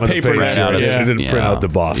out of paper. It didn't print out the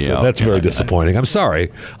Boston. That's very disappointing. I'm sorry.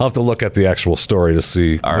 I'll have to look at the actual story to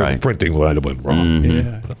see the printing might have been wrong.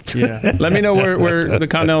 Yeah. Let me know where the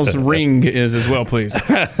Connell's Ring is as well, please.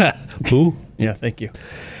 Who? Yeah, thank you.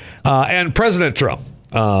 And President Trump.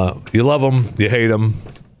 You love him, you hate him.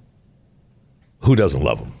 Who doesn't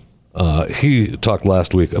love him? He talked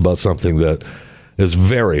last week about something that is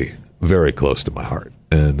very, very close to my heart,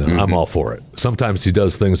 and I'm all for it. Sometimes he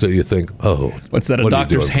does things that you think, oh, what's that, a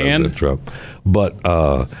doctor's hand? President Trump. But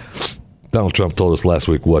Donald Trump told us last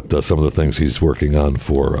week what some of the things he's working on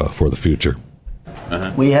for the future.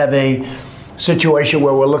 We have a situation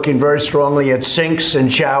where we're looking very strongly at sinks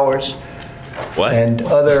and showers and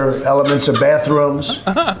other elements of bathrooms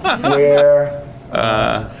where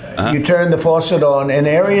you turn the faucet on in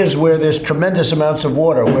areas where there's tremendous amounts of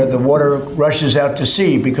water, where the water rushes out to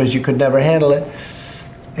sea because you could never handle it,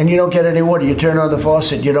 and you don't get any water. You turn on the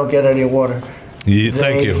faucet, you don't get any water.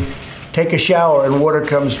 Thank you. Take a shower and water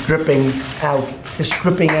comes dripping out, just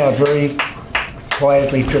dripping out, very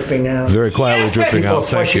quietly dripping out. Very quietly dripping out.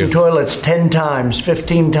 Thank you. Flushing toilets 10 times,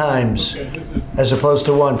 15 times, as opposed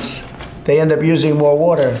to once. They end up using more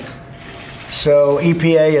water. So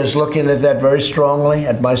EPA is looking at that very strongly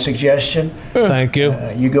at my suggestion. Thank you.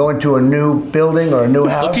 You go into a new building or a new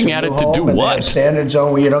house, looking at a new it to home, do and they what? have standard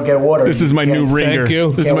zone where you don't get water. This is my new ringer. Thank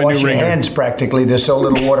you. This is Can't my wash new your ringer. hands practically. There's so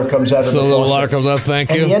little water comes out of the So faucet. little water comes out.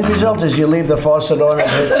 Thank you. And the end result is you leave the faucet on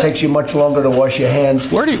and it takes you much longer to wash your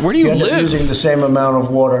hands. Where do you You end up live? using the same amount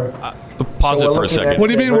of water. Pause So it we're for a looking second. at What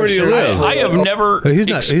do you mean, where do you live? I have never He's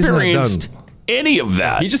not experienced done. any of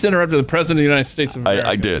that. He just interrupted the president of the United States of America.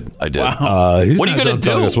 I did. Wow. He's What are you not going done to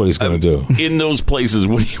telling do? us what he's going to do. In those places,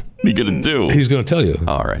 what are you going to do? He's going to tell you.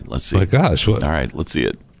 All right, let's see. My gosh. What? All right, let's see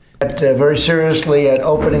it. Very seriously at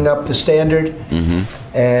opening up the standard.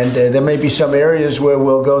 And there may be some areas where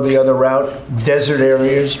we'll go the other route, desert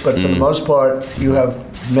areas, but for the most part, you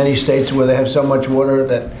have many states where they have so much water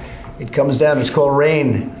that it comes down. It's called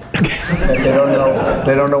rain. That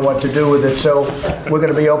they don't know what to do with it. So we're going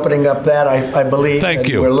to be opening up that, I believe. Thank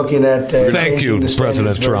you. We're looking at Thank you, changing the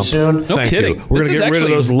President standards very Trump. soon. No Thank kidding. you. We're going to get rid of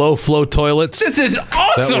those low flow toilets. This is that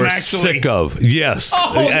awesome, we're actually. sick of. Yes,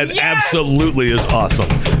 Oh, it yes! absolutely is awesome.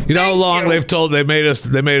 You know how long they told us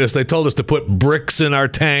to put bricks in our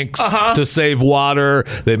tanks to save water.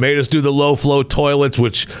 They made us do the low flow toilets,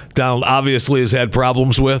 which Donald obviously has had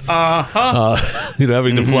problems with.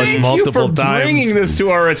 Having to flush multiple Thank you for times. bringing this to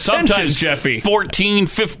our attention, Sometimes Jeffy. 14,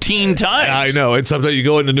 15 times. I know. And sometimes you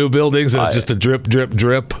go into new buildings and it's just a drip, drip,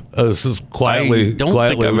 drip. This is quietly. I don't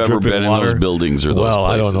quietly think I've ever dripping been water. in those buildings or those Well,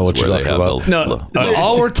 I don't know what places you're where talking they about. have the-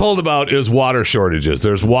 All we're told about is water shortages.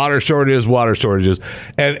 There's water shortages.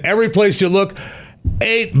 And every place you look,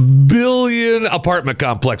 8 billion apartment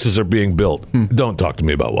complexes are being built. Don't talk to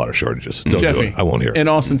me about water shortages. Don't Jeffy, do it. I won't hear it. In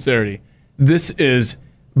all sincerity, this is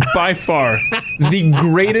by far the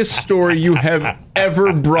greatest story you have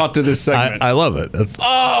ever brought to this segment. I love it.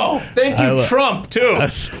 Oh, thank you, Trump, too.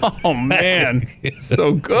 Oh, man.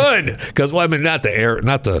 So good. Because, not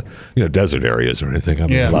the desert areas or anything. I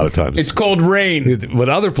mean, a lot of times. It's called rain. But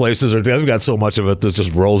other places they've got so much of it that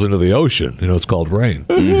just rolls into the ocean. It's called rain.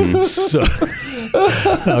 So,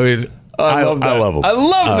 I mean, I love them. I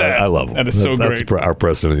love that. I love them. That is so great. That's our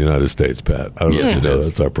president of the United States, Pat. I don't know if you know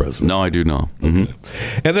that's our president. No, I do know. And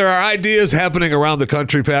there are ideas happening around the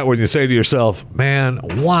country, Pat, when you say to yourself, man,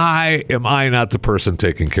 why am I not the person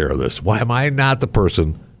taking care of this? Why am I not the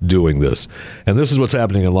person doing this? And this is what's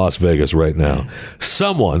happening in Las Vegas right now.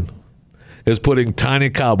 Someone is putting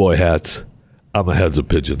tiny cowboy hats on the heads of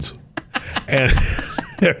pigeons. And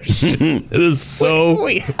it is so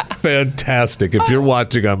fantastic. If you're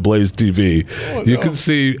watching on Blaze TV, you can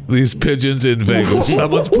see these pigeons in Vegas.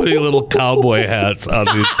 Someone's putting little cowboy hats on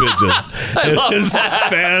these pigeons. It is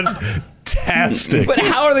fantastic. But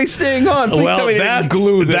how are they staying on? Please tell me they didn't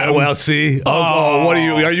glue them. What are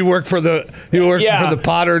you? Are you work for the? You working for the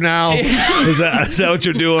Potter now? Is that what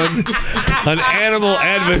you're doing? An animal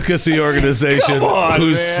advocacy organization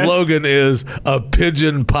whose slogan is a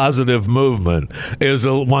pigeon positive movement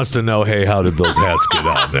wants to know, hey, how did those hats get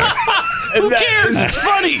on there? Who cares? It's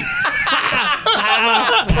funny.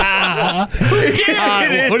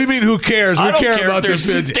 What do you mean? Who cares? We care about the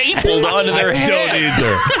pigeons. Stapled onto their head.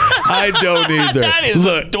 I don't either. That is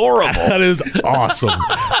adorable. That is awesome.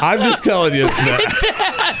 I'm just telling you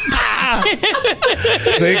that.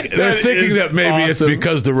 They're thinking that maybe it's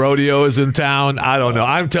because the rodeo is in town. I don't know.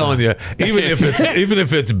 I'm telling you, even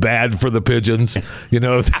if it's bad for the pigeons,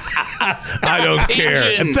 I don't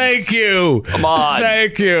care. And thank you. Come on.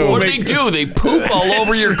 Thank you. What do? They poop all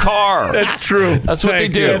over your car. That's true. That's what they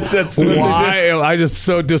do. That's Why am I just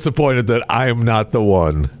so disappointed that I am not the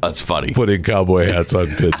one? That's funny. Putting cowboy hats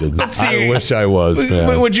on pigeons. I wish I was,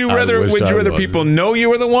 man. Would you rather people know you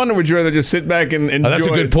were the one, or would you rather just sit back and enjoy that's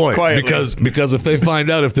a good point. Quietly? Because if they find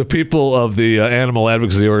out, if the people of the animal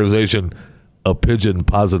advocacy organization, a pigeon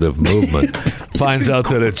positive movement, finds out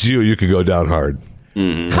that it's you could go down hard.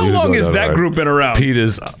 How long has that group been around? Pete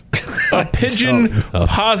is a pigeon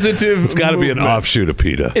positive. It's got to be an offshoot of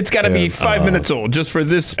PETA. It's got to be 5 minutes old just for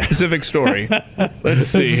this specific story. Let's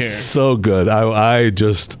see here. So good.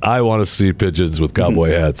 I want to see pigeons with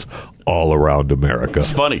cowboy hats all around America. It's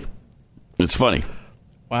funny.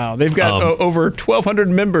 Wow, they've got over 1,200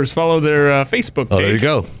 members follow their Facebook page. Oh, there you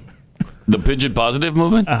go. The pigeon positive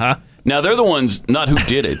movement. Now they're the ones, not who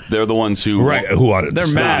did it. They're the ones who who wanted to They're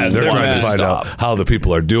stop. mad. They're trying mad. to find out how the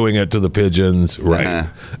people are doing it to the pigeons, right?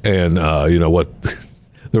 And what?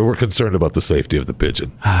 They were concerned about the safety of the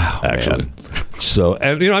pigeon, actually. So,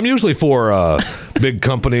 and I'm usually for big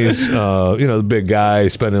companies, the big guy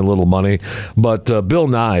spending a little money, but Bill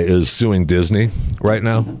Nye is suing Disney right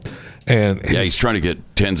now. And he's trying to get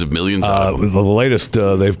tens of millions out of them. The latest,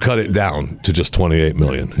 they've cut it down to just $28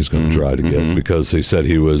 million. He's going to try to get because they said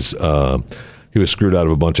he was He was screwed out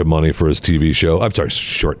of a bunch of money for his TV show. I'm sorry,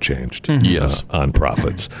 shortchanged. Yes. On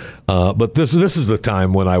profits. But this is the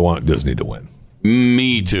time when I want Disney to win.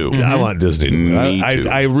 Me too. I want Disney to win. Me too.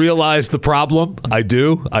 I realize the problem. I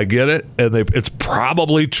do. I get it. And it's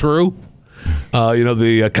probably true.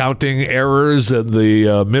 The accounting errors and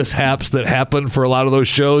the mishaps that happen for a lot of those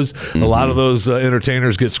shows. A lot of those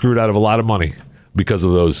entertainers get screwed out of a lot of money because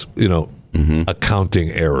of those, accounting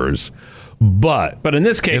errors. But in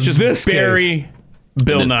this case, just bury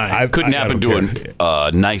Bill Nye. Couldn't happen to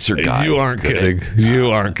a nicer guy. You aren't kidding. You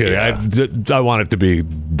aren't kidding. I want it to be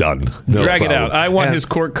done. No Drag problem. it out. I want his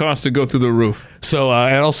court costs to go through the roof. So,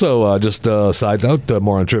 and also, just a side note,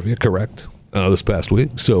 more on trivia, correct, this past week.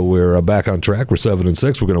 So we're back on track. We're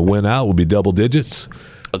 7-6. We're going to win out. We'll be double digits.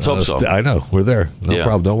 Let's hope so. I know. We're there. No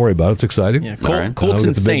problem. Don't worry about it. It's exciting. Yeah, Colts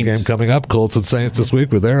and the big Saints. game coming up. Colts and Saints this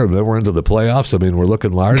week. We're there. And then we're into the playoffs. I mean, we're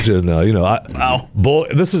looking large. And, wow.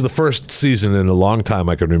 This is the first season in a long time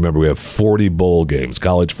I can remember. We have 40 bowl games,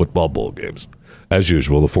 college football bowl games. As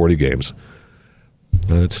usual, the 40 games.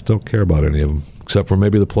 I just don't care about any of them, except for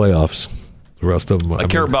maybe the playoffs. The rest of them. I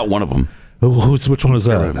care about one of them. Which one is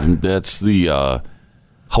that? That's the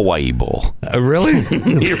Hawaii Bowl. Really?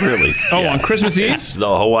 Really? Oh, on Christmas Eve? It's the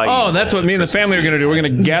Hawaii Oh, that's what me and the family are going to do. We're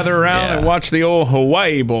going to gather around and watch the old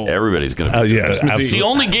Hawaii Bowl. Everybody's going to. It's the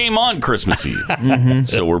only game on Christmas Eve.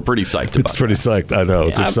 So we're pretty psyched about it. It's pretty psyched. I know.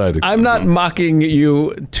 It's exciting. I'm not mocking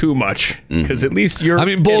you too much because at least you're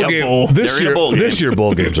bowl game. This year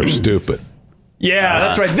bowl games are stupid. Yeah,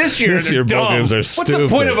 that's right. This year bowl games are What's stupid. the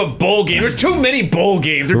point of a bowl game? There's too many bowl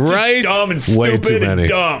games. They're just dumb and stupid Way too many. and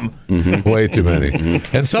dumb. Way too many.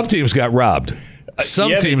 And some teams got robbed.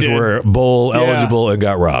 Some teams did. were bowl eligible and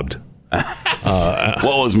got robbed. What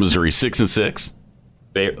was Missouri? 6-6?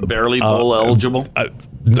 Barely bowl eligible?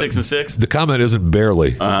 6-6? The comment isn't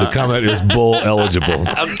barely. The comment is bowl eligible.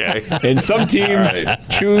 Okay. And some teams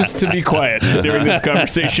choose to be quiet during this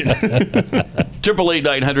conversation.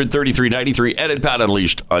 888-900-3393. Edit Pat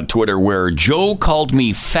Unleashed on Twitter, where Joe called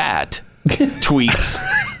me fat tweets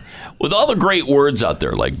with all the great words out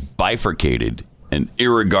there like bifurcated and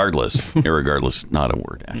irregardless. Irregardless, not a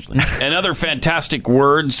word, actually. And other fantastic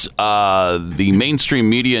words the mainstream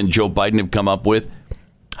media and Joe Biden have come up with.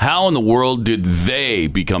 How in the world did they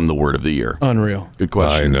become the word of the year? Unreal. Good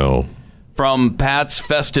question. I know. From Pat's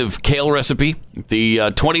festive kale recipe, the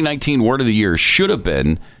 2019 word of the year should have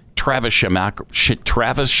been Travis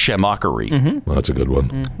Schmackery. Well, that's a good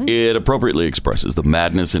one. It appropriately expresses the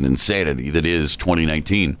madness and insanity that is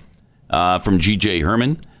 2019. From G.J.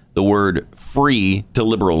 Herman, the word free to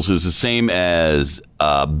liberals is the same as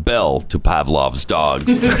bell to Pavlov's dogs.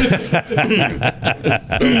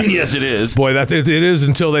 Yes, it is. Boy, it is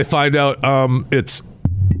until they find out it's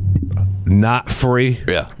not free.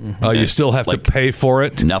 Yeah. You still have to pay for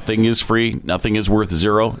it. Nothing is free. Nothing is worth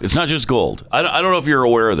zero. It's not just gold. I don't know if you're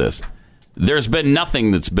aware of this. There's been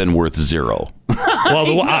nothing that's been worth zero.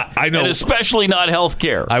 Well, I know. And especially not health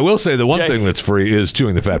care. I will say the one thing that's free is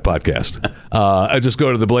Chewing the Fat podcast. I just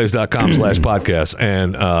go to theblaze.com/podcast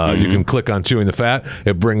and you can click on Chewing the Fat.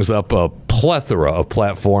 It brings up a plethora of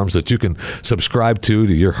platforms that you can subscribe to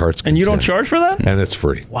your heart's content. And you don't charge for that? And it's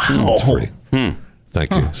free. Wow. It's free.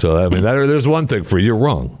 Thank you. So, I mean, there's one thing free. You're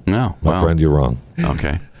wrong. No. My friend, you're wrong.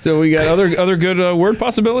 Okay. So we got other good word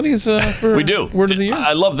possibilities for we do. Word of the year?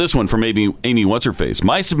 I love this one from Amy What's-Her-Face.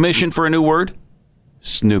 My submission for a new word,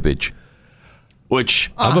 snoobage.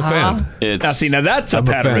 Which I'm a fan. Now that's a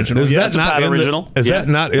Pat original. Is That's that a not Pat in original. Is that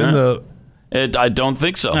not in the... I don't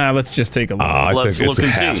think so. Let's just take a look. Let's think look it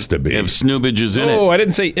and has see to be. if snoobage is in it. Oh, I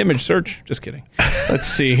didn't say image search. Just kidding. Let's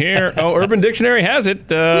see here. Oh, Urban Dictionary has it.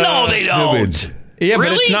 No, they don't. Yeah,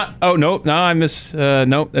 Really? but it's not. Oh, no, I miss.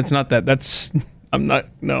 No, that's not that. That's. I'm not.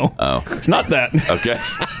 No. Oh. It's not that. Okay.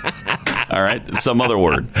 All right. Some other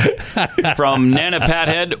word. From Nana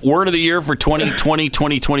Pathead, word of the year for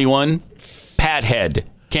 2020-2021, Pathead.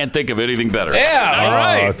 Can't think of anything better. Yeah, all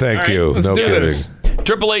right. Oh, thank you. Let's No do kidding. this.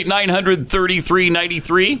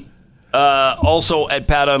 888-900-3393. Also at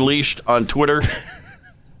Pat Unleashed on Twitter.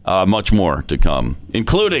 Much more to come,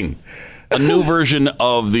 including a new version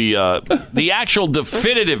of the actual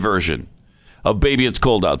definitive version of Baby It's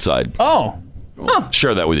Cold Outside. Oh. We'll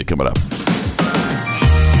share that with you coming up.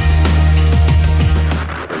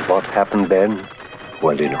 And what happened then?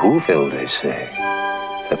 Well, in Whoville, they say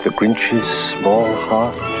that the Grinch's small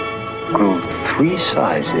heart grew 3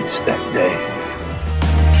 sizes that day.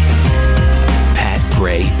 Pat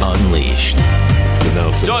Gray Unleashed.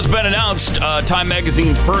 So it's been announced, Time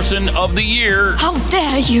Magazine's Person of the Year. How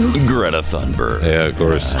dare you? Greta Thunberg. Yeah, of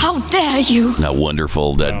course. How dare you? Isn't that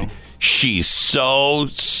wonderful that She's so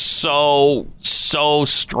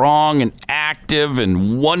strong and active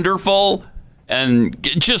and wonderful and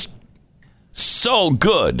just so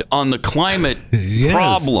good on the climate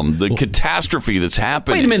problem, the catastrophe that's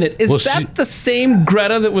happening. Wait a minute. Is that the same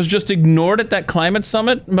Greta that was just ignored at that climate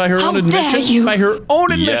summit by her own admission? Dare you? By her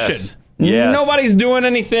own admission. Yes. Nobody's doing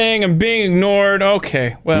anything. I'm being ignored.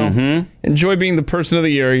 Okay. Well, enjoy being the person of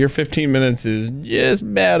the year. Your 15 minutes is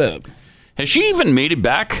just bad up. Has she even made it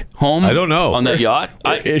back home? I don't know. On that yacht?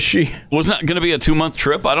 Is she? Was not going to be a 2-month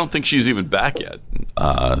trip. I don't think she's even back yet.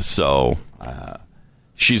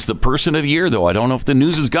 She's the person of the year, though. I don't know if the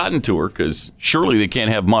news has gotten to her, because surely they can't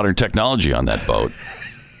have modern technology on that boat,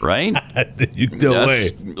 right? No way.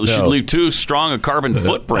 She'd leave too strong a carbon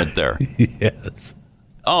footprint there. Yes.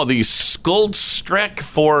 Oh, the Skuldstreck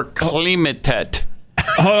for Klimatet.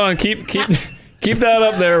 Hold on, keep that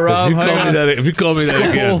up there, Rob. If you call me that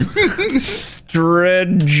again.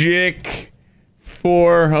 Stragic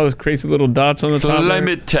for those crazy little dots on the top.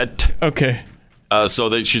 Klimatet. Okay.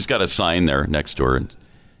 So she's got a sign there next to her, and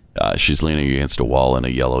she's leaning against a wall in a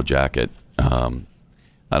yellow jacket. I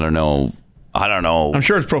don't know. I'm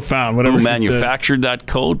sure it's profound. Whatever who manufactured that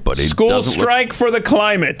code, but it School doesn't strike for the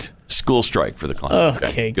climate. School strike for the climate.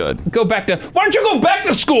 Okay, good. Go back to. Why don't you go back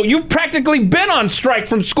to school? You've practically been on strike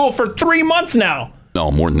from school for 3 months now. No,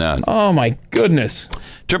 more than that. Oh my goodness.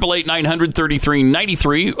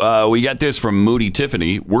 888-900-3393. We got this from Moody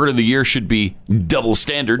Tiffany. Word of the year should be double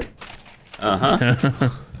standard. Man,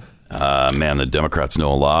 the Democrats know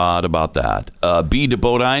a lot about that. B. de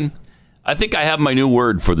Bodine. I think I have my new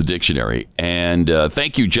word for the dictionary. And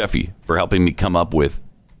thank you, Jeffy, for helping me come up with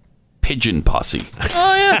pigeon posse.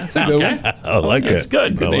 Oh, yeah. That's a good one. I like it. That's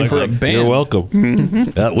good. Good name for a band. You're welcome.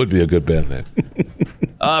 That would be a good band name.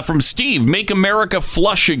 From Steve, Make America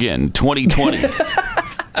Flush Again 2020.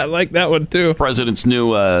 I like that one, too. President's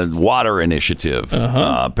new water initiative.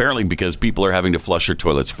 Apparently because people are having to flush their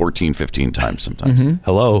toilets 14, 15 times sometimes.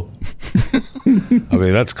 Hello. I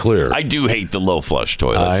mean, that's clear. I do hate the low flush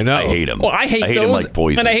toilets. I know. I hate them. Well, I hate them those. like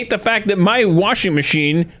poison. And I hate the fact that my washing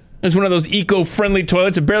machine is one of those eco-friendly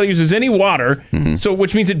toilets. It barely uses any water, so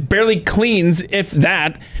which means it barely cleans, if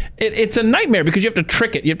that. It's a nightmare because you have to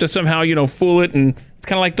trick it. You have to somehow, fool it, and it's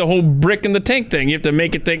kind of like the whole brick in the tank thing. You have to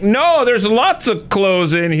make it think, no, there's lots of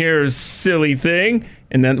clothes in here, silly thing.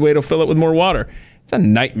 And then wait, it'll fill it with more water. It's a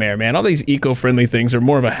nightmare, man. All these eco-friendly things are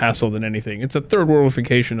more of a hassle than anything. It's a third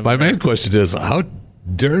worldification of My main question is, how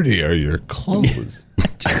dirty are your clothes?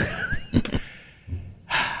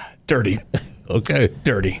 Dirty. Okay.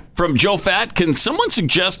 Dirty. From Joe Fat, can someone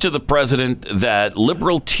suggest to the president that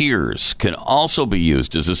liberal tears can also be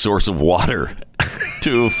used as a source of water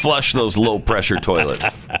to flush those low-pressure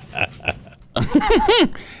toilets?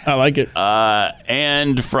 I like it.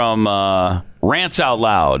 And from Rants Out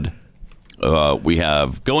Loud, we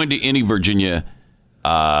have going to any Virginia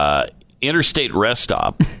interstate rest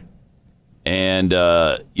stop, and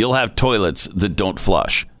you'll have toilets that don't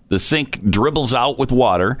flush. The sink dribbles out with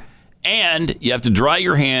water, and you have to dry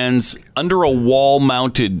your hands under a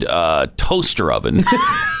wall-mounted toaster oven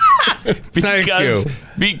because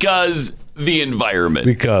the environment.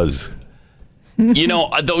 Because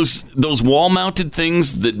those wall-mounted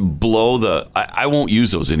things that blow the. I won't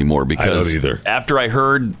use those anymore because I don't either. After I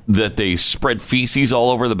heard that they spread feces all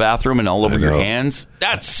over the bathroom and all over your hands,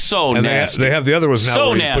 that's so nasty. They have the other ones now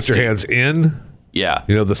where you put your hands in. Yeah.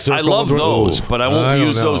 The circle. I love those, but I won't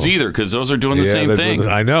use those either because those are doing the same thing.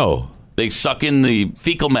 I know. They suck in the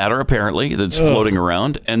fecal matter, apparently, that's floating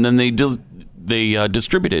around, and then they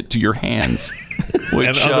distribute it to your hands,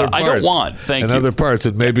 which I don't want. Thank you. And other parts,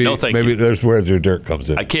 and maybe there's where your dirt comes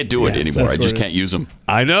in. I can't do it anymore. I just can't use them.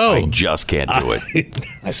 I know. I just can't do it.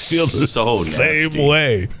 I feel the same nasty.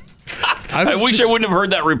 way. I wish I wouldn't have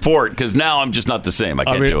heard that report because now I'm just not the same. I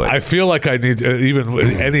can't do it. I feel like I need even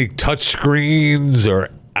any touch screens or.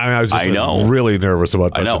 I was just really nervous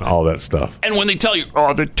about touching all that stuff. And when they tell you,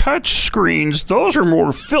 the touch screens, those are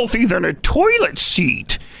more filthy than a toilet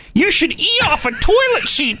seat. You should eat off a toilet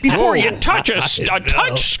seat before you touch a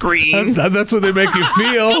touch screen. That's what they make you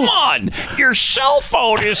feel. Come on. Your cell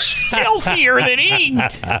phone is filthier than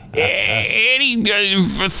any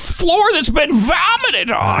floor that's been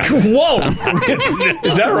vomited on. Whoa.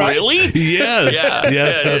 Is that right? Really? Yes.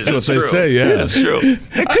 Yeah, that's what they say. Yeah, that's true.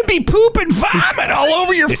 It could be poop and vomit all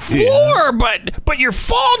over your floor, but your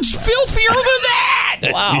phone's filthier than that.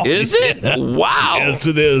 Wow. Is it? Wow. Yes,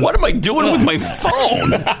 it is. What am I doing with my phone?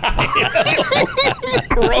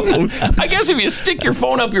 Gross. I guess if you stick your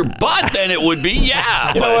phone up your butt, then it would be,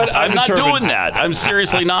 but I'm not doing that. I'm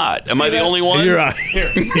seriously not. Am I the only one? You're right.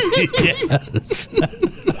 Yes.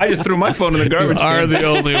 I just threw my phone in the garbage. You are the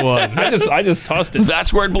only one. I just tossed it.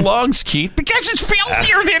 That's where it belongs, Keith, because it's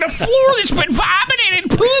filthier than a floor that's been vomited and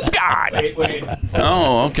pooped on. Wait.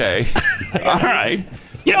 Oh, okay. All right.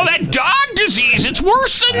 You know, that dog disease, it's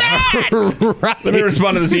worse than that. Right. Let me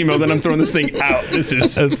respond to this email, then I'm throwing this thing out.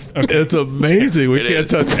 It's amazing. We can't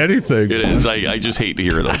touch anything. It is. I just hate to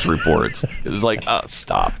hear those reports. It's like,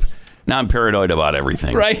 stop. Now I'm paranoid about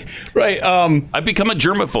everything. Right. I've become a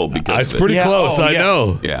germaphobe because it's pretty close. I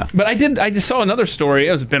know. Yeah. But I just saw another story.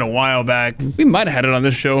 It's been a while back. We might have had it on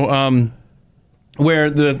this show,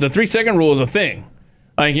 where the 3-second rule is a thing.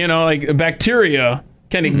 Like bacteria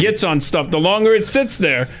kind of gets on stuff the longer it sits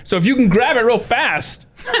there. So if you can grab it real fast,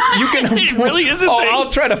 you can. It really is a thing.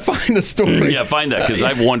 I'll try to find the story. Yeah, find that, because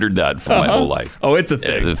I've wondered that for my whole life. Oh, it's a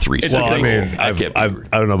thing. The 3-second rule. I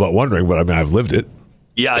don't know about wondering, but I've lived it.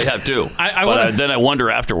 Yeah, I have too. Then I wonder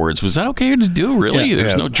afterwards, was that okay to do? Really? Yeah.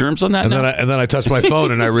 There's no germs on that and now? then I touch my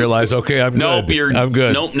phone and I realize, okay, I'm good. I'm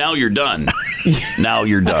good. Nope, now you're done. Now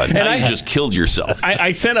you're done. Now you just killed yourself.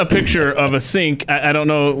 I sent a picture of a sink. I don't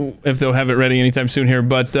know if they'll have it ready anytime soon here,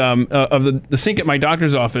 but of the sink at my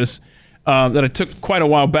doctor's office that I took quite a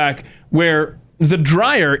while back, where the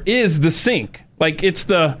dryer is the sink. Like it's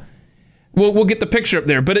the... We'll get the picture up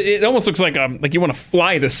there, but it almost looks like you want to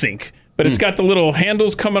fly the sink. But it's got the little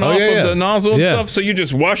handles coming off of the nozzle and stuff, so you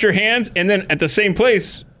just wash your hands, and then at the same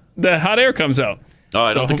place, the hot air comes out. Oh,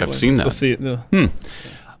 I don't think I've seen that. We'll see it.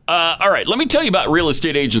 All right, let me tell you about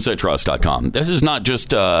realestateagentsitrust.com. This is not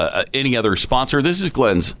just any other sponsor. This is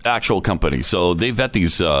Glenn's actual company. So they vet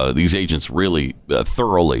these agents really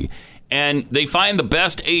thoroughly, and they find the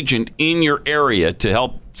best agent in your area to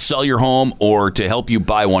help sell your home or to help you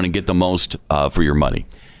buy one and get the most for your money.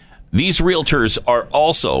 These realtors are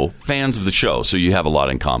also fans of the show, so you have a lot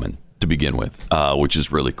in common to begin with, which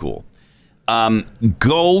is really cool.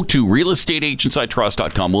 Go to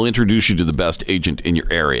realestateagentsitrust.com. We'll introduce you to the best agent in your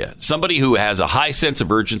area. Somebody who has a high sense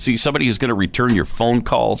of urgency, somebody who's going to return your phone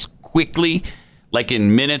calls quickly, like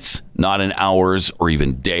in minutes, not in hours or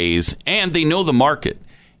even days, and they know the market.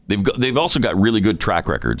 They've also got really good track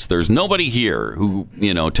records. There's nobody here who,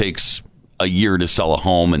 takes a year to sell a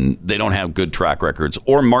home and they don't have good track records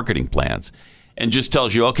or marketing plans and just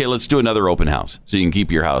tells you, okay, let's do another open house so you can keep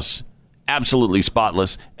your house absolutely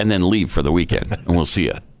spotless and then leave for the weekend. And we'll see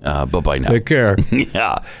you. Bye-bye now. Take care.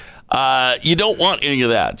 Yeah. You don't want any of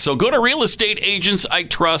that. So go to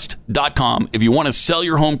realestateagentsitrust.com if you want to sell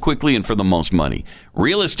your home quickly and for the most money.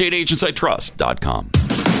 realestateagentsitrust.com.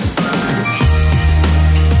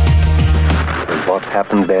 And what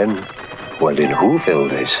happened then? Well, in Whoville,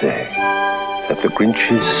 they say that the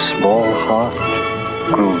Grinch's small heart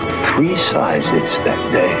grew 3 sizes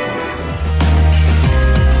that day.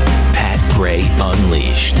 Pat Gray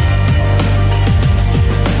Unleashed.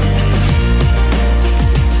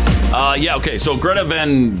 Okay, so Greta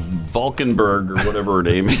Van Valkenburg, or whatever her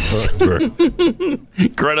name is.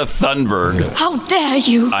 Greta Thunberg. How dare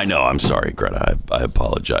you? I know, I'm sorry, Greta. I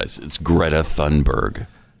apologize. It's Greta Thunberg.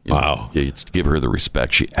 Wow. It's to give her the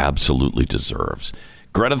respect she absolutely deserves.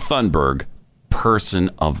 Greta Thunberg, Person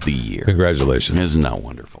of the Year. Congratulations. Isn't that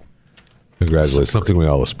wonderful? Congratulations. Something we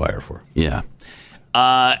all aspire for. Yeah.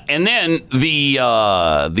 And then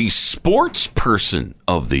the Sports Person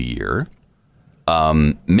of the Year,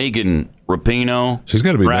 Megan Rapinoe. She's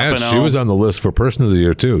got to be mad. She was on the list for Person of the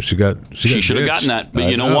Year, too. She should have gotten that. But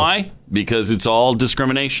you know why? Because it's all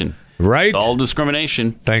discrimination. Right? It's all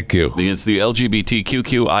discrimination. Thank you. Against the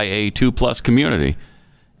LGBTQIA2+ community,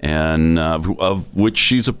 and of which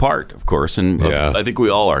she's a part, of course. And I think we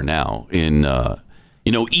all are now, in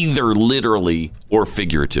either literally or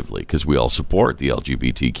figuratively, because we all support the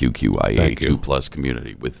LGBTQIA2+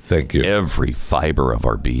 community with every fiber of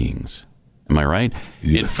our beings. Am I right?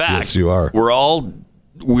 In fact, yes, you are. We're all,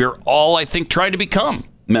 I think, trying to become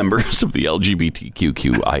members of the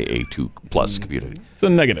LGBTQIA2+ community. It's a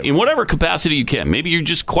negative. In whatever capacity you can. Maybe you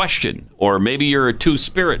just question, or maybe you're a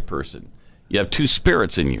two-spirit person. You have 2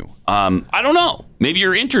 spirits in you. I don't know. Maybe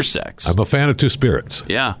you're intersex. I'm a fan of 2 spirits.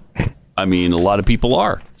 Yeah. I mean, a lot of people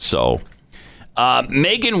are. So,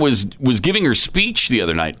 Megan was giving her speech the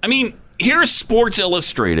other night. I mean, here's Sports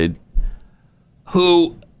Illustrated,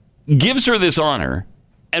 who gives her this honor.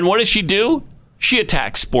 And what does she do? She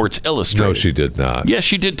attacked Sports Illustrated. No, she did not. Yes,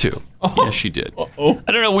 she did too. Yes, she did. I don't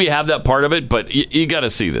know if we have that part of it, but you got to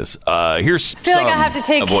see this. Here's I feel some like I have to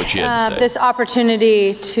take of what she had to say. this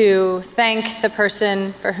opportunity to thank the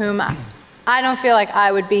person for whom I don't feel like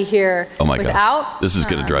I would be here Oh my without. God. This is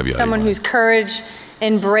going to drive you out of your someone mind. whose courage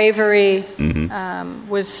in bravery,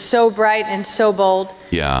 was so bright and so bold.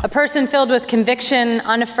 Yeah. A person filled with conviction,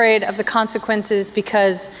 unafraid of the consequences,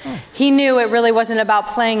 because he knew it really wasn't about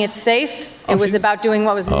playing it safe. It was about doing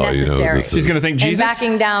what was necessary. She's going to think Jesus? And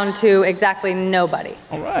backing down to exactly nobody.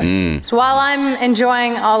 All right. So while I'm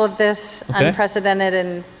enjoying all of this unprecedented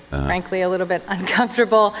and frankly a little bit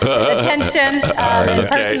uncomfortable attention and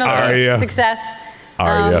personal success,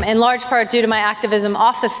 in large part due to my activism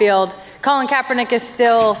off the field, Colin Kaepernick is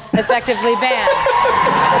still effectively banned.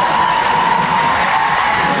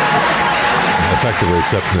 Effectively,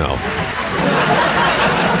 except no.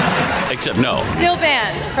 Except no. Still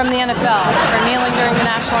banned from the NFL for kneeling during the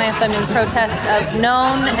national anthem in protest of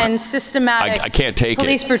known and systematic I can't take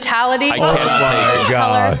police brutality. I cannot take it.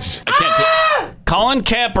 Gosh. I can't take Colin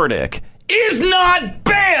Kaepernick is not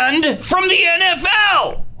banned from the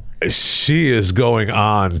NFL. She is going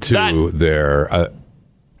on to their.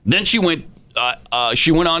 Then she went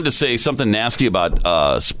on to say something nasty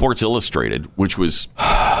about Sports Illustrated, which was,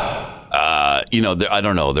 I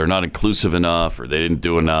don't know, they're not inclusive enough, or they didn't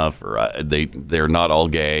do enough, or they're not all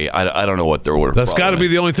gay. I don't know what their order. That's got to be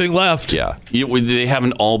the only thing left. Yeah, they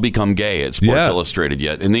haven't all become gay at Sports Illustrated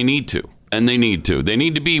yet, and they need to. They need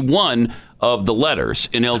to be one of the letters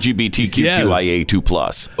in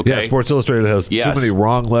LGBTQIA2+. Okay? Yeah, Sports Illustrated has too many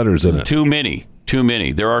wrong letters in it. Too many.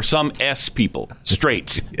 There are some S people,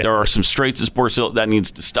 straights. There are some straights in Sports Illustrated. That needs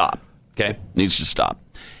to stop. Okay? Needs to stop.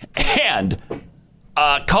 And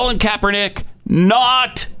Colin Kaepernick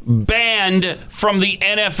not banned from the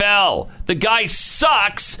NFL. The guy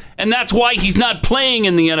sucks, and that's why he's not playing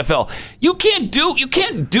in the NFL. You can't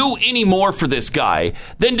do any more for this guy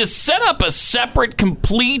than to set up a separate,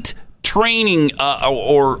 complete training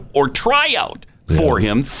or tryout for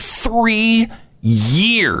him 3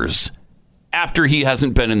 years after he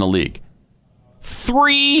hasn't been in the league.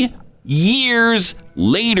 3 years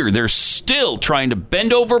later, they're still trying to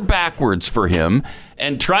bend over backwards for him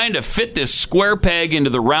and trying to fit this square peg into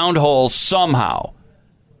the round hole somehow.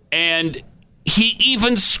 And he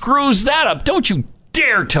even screws that up. Don't you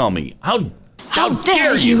dare tell me. How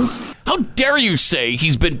dare you? How dare you say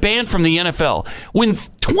he's been banned from the NFL when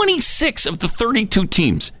 26 of the 32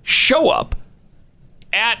 teams show up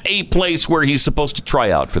at a place where he's supposed to try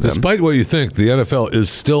out for them? Despite what you think, the NFL is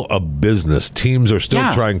still a business. Teams are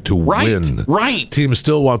still trying to win. Right. Teams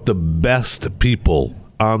still want the best people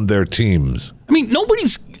on their teams. I mean,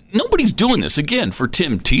 nobody's doing this again for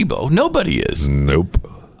Tim Tebow. Nobody is. Nope.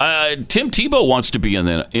 Tim Tebow wants to be in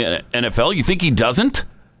the NFL. You think he doesn't?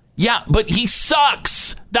 Yeah, but he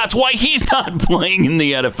sucks. That's why he's not playing in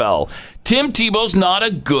the NFL. Tim Tebow's not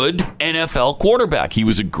a good NFL quarterback. He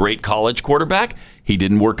was a great college quarterback. He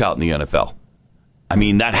didn't work out in the NFL. I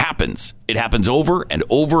mean, that happens. It happens over and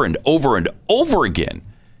over and over and over again.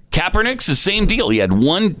 Kaepernick's the same deal. He had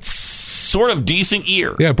one sort of decent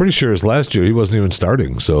year. Yeah, I'm pretty sure his last year he wasn't even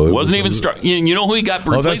starting. So it wasn't even starting. You know who he got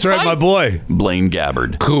replaced by? Oh, that's right, my boy. Blaine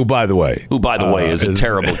Gabbert. Who, by the way, is a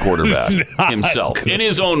terrible quarterback himself. In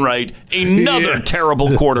his own right, another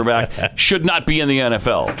terrible quarterback should not be in the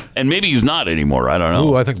NFL. And maybe he's not anymore. I don't know.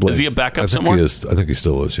 Ooh, I think is he a backup somewhere? He is. I think he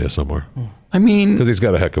still is, somewhere. I mean... Because he's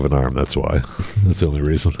got a heck of an arm, that's why. That's the only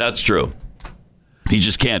reason. That's true. He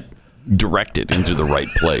just can't direct it into the right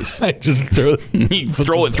place. Just throw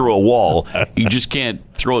it through a wall. You just can't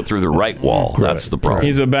throw it through the right wall. Right. That's the problem.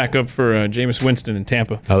 He's a backup for Jameis Winston in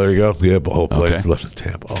Tampa. Oh, there you go. Yeah, Blaine's left in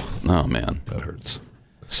Tampa. Oh man, that hurts.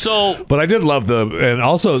 So, but I did love and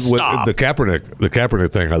also with the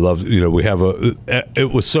Kaepernick thing. I loved. We have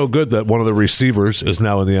it was so good that one of the receivers is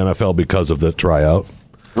now in the NFL because of the tryout.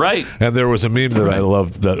 Right. And there was a meme that I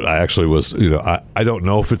loved that I actually was. I don't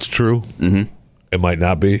know if it's true. Mm-hmm. It might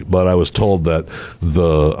not be, but I was told that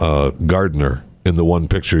the gardener in the one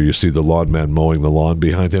picture, you see the lawn man mowing the lawn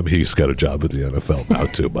behind him. He's got a job at the NFL now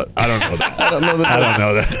too, but I don't know that. I don't know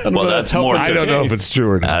that. Well, that's more. I don't know if it's true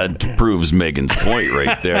or not. That proves Megan's point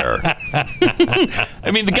right there.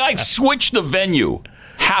 I mean, the guy switched the venue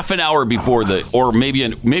half an hour before or maybe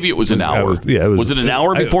it was an hour. Was it an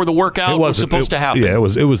hour before the workout was supposed to happen? Yeah, it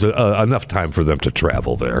was enough time for them to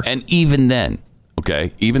travel there. And even then,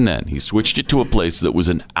 he switched it to a place that was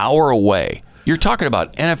an hour away. You're talking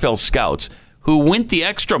about NFL scouts who went the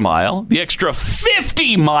extra mile, the extra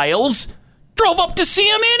 50 miles, drove up to see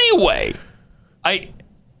him anyway. I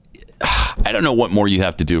don't know what more you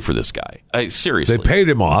have to do for this guy. Seriously. They paid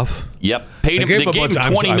him off. Yep. They gave him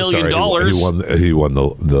 $20 million. He won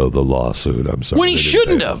the lawsuit. I'm sorry. When he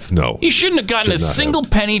shouldn't have. No. He shouldn't have gotten a single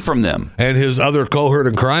penny from them. And his other cohort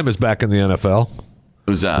in crime is back in the NFL.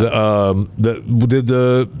 Who's that?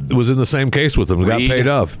 Was in the same case with him. Got paid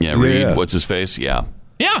off. Yeah, Reed. What's his face? Yeah.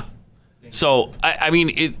 So, I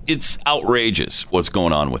mean, it's outrageous what's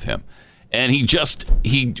going on with him. And he just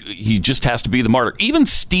has to be the martyr. Even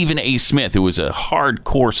Stephen A. Smith, who was a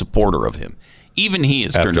hardcore supporter of him, even he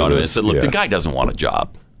has turned on him and said, look, the guy doesn't want a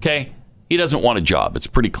job, okay? He doesn't want a job. It's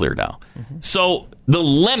pretty clear now. Mm-hmm. So the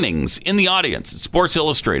lemmings in the audience at Sports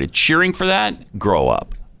Illustrated cheering for that, grow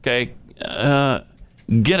up, okay?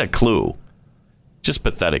 Get a clue. Just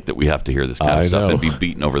pathetic that we have to hear this kind of stuff and be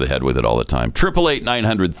beaten over the head with it all the time.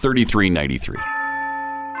 888-900-3393.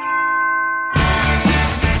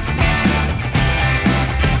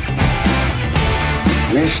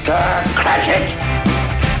 Mr. Cratchit!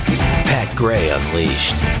 Pat Gray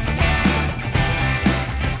Unleashed.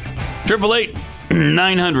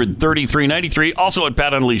 888-900-3393. Also at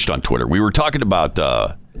Pat Unleashed on Twitter. We were talking about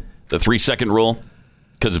the 3-second rule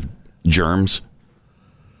because of germs.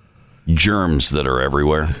 Germs that are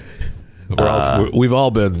everywhere. We've all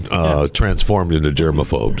been transformed into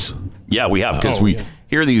germaphobes. Yeah, we have, because we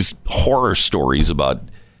hear these horror stories about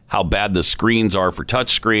how bad the screens are for touch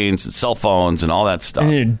screens and cell phones and all that stuff.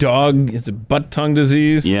 And your dog is a butt-tongue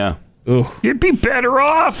disease. Yeah. Ooh. You'd be better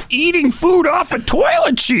off eating food off a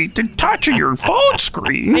toilet seat than touching your phone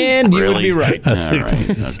screen. And you would be right. That's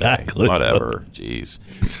exactly. Okay. Whatever. Jeez.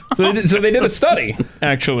 So they did a study,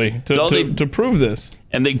 actually, to prove this.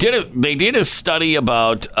 And they did a study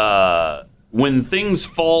about when things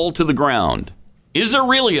fall to the ground. Is there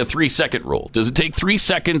really a 3-second rule? Does it take 3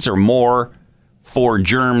 seconds or more for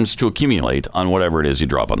germs to accumulate on whatever it is you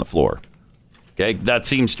drop on the floor? Okay, that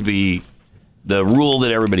seems to be the rule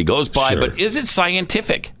that everybody goes by. Sure. But is it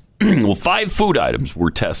scientific? Well, 5 food items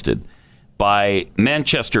were tested by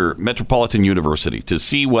Manchester Metropolitan University to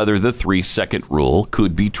see whether the 3-second rule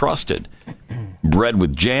could be trusted. Bread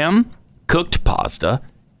with jam, cooked pasta,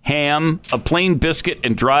 ham, a plain biscuit,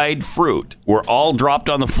 and dried fruit were all dropped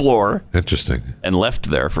on the floor. Interesting. And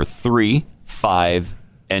left there for 3, 5,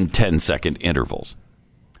 and 10-second intervals.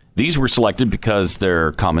 These were selected because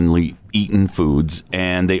they're commonly eaten foods,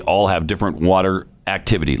 and they all have different water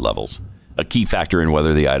activity levels, a key factor in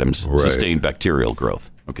whether the items sustain bacterial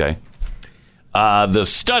growth. Okay. The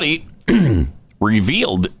study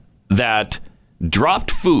revealed that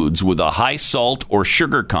dropped foods with a high salt or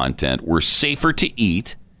sugar content were safer to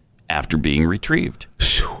eat after being retrieved.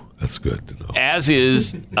 That's good to know. As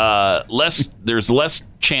is there's less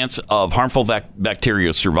chance of harmful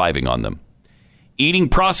bacteria surviving on them. Eating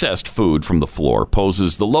processed food from the floor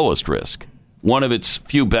poses the lowest risk, one of its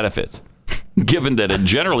few benefits, given that it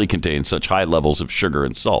generally contains such high levels of sugar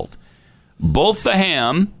and salt. Both the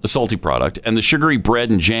ham, a salty product, and the sugary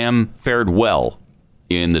bread and jam fared well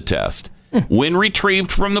in the test. When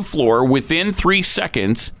retrieved from the floor within 3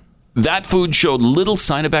 seconds, that food showed little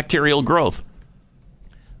sign of bacterial growth.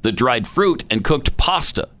 The dried fruit and cooked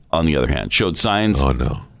pasta, on the other hand, showed signs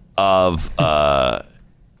of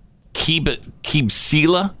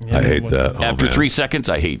Klebsiella. I hate that. After 3 seconds,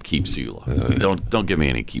 I hate Klebsiella. Don't give me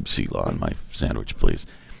any Klebsiella on my sandwich, please.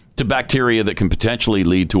 To bacteria that can potentially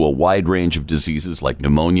lead to a wide range of diseases like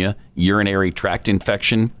pneumonia, urinary tract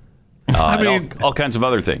infection, all kinds of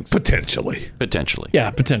other things. Potentially.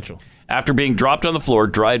 Yeah, potential. After being dropped on the floor,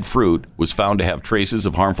 dried fruit was found to have traces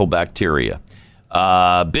of harmful bacteria.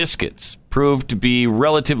 Biscuits proved to be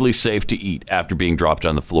relatively safe to eat after being dropped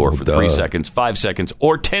on the floor for 3 seconds, 5 seconds,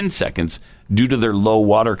 or 10 seconds due to their low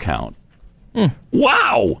water count.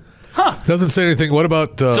 Wow. Huh. Doesn't say anything. What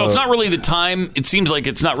about... so it's not really the time. It seems like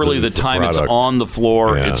it's not really the time it's on the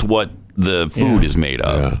floor. Yeah. It's what the food is made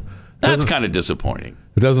of. Yeah. That's kind of disappointing.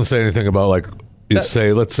 It doesn't say anything about, like, let's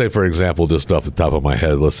say, for example, just off the top of my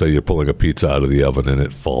head, let's say you're pulling a pizza out of the oven and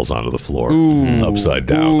it falls onto the floor upside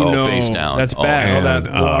down. Face down. That's bad.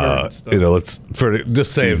 And, let's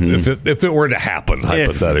just say if it were to happen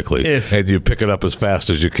hypothetically, and you pick it up as fast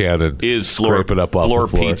as you can and scrape it up off the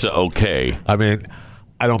floor. Pizza okay? I mean,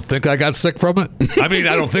 I don't think I got sick from it. I mean,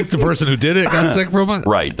 I don't think the person who did it got sick from it.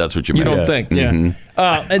 Right, that's what you mean. You don't think, yeah. And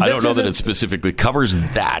I don't know that it specifically covers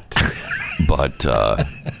that, but...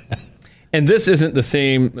 And this isn't the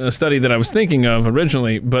same study that I was thinking of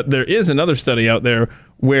originally, but there is another study out there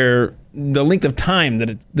where the length of time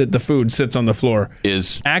that the food sits on the floor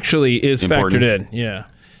is factored in. Yeah.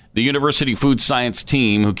 The University Food Science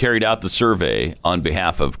team who carried out the survey on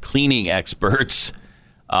behalf of cleaning experts,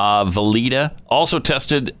 Valida, also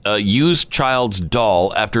tested a used child's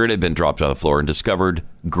doll after it had been dropped on the floor and discovered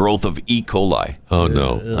growth of E. coli. Oh,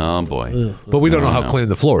 no. Oh, boy. But we don't know how clean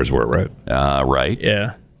the floors were, right? Right.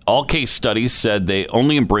 Yeah. All case studies said they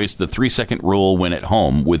only embraced the 3-second rule when at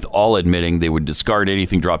home, with all admitting they would discard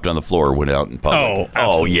anything dropped on the floor or went out in public.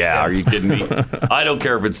 Oh, yeah. Are you kidding me? I don't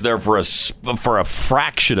care if it's there for a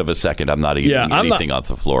fraction of a second. I'm not eating anything off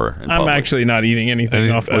the floor. I'm actually not eating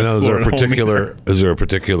anything off the floor. Is there a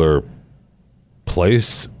particular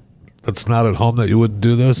place that's not at home that you wouldn't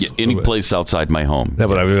do this? Yeah, any place outside my home. Yeah,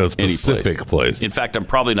 but I mean a specific place. In fact, I'm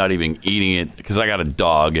probably not even eating it because I got a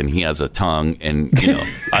dog and he has a tongue, and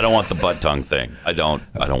I don't want the butt tongue thing. I don't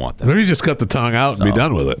want that. Maybe you just cut the tongue out and be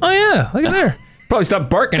done with it. Oh yeah, look at there. Probably stop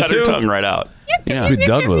barking cut too. Her tongue right out. Yeah, be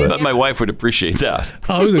done with it. But my wife would appreciate that.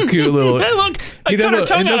 Oh, he's a cute little. Hey, look, I cut her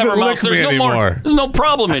tongue out of her mouth. There's no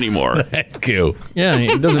problem anymore. Thank you. Yeah,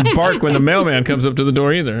 he doesn't bark when the mailman comes up to the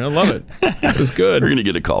door either. I love it. It was good. We're gonna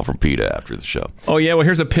get a call from PETA after the show. Oh yeah, well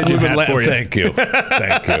here's a pigeon hat for you. Thank you.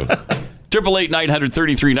 Thank you.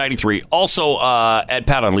 888-900-3393. Also at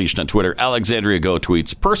Pat Unleashed on Twitter. Alexandria Go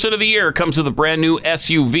tweets: Person of the Year comes with a brand new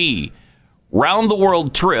SUV.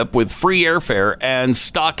 Round-the-world trip with free airfare and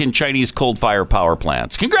stock in Chinese coal-fired power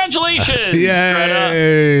plants. Congratulations,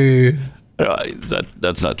 Yay! Greta.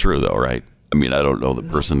 That's not true, though, right? I mean, I don't know the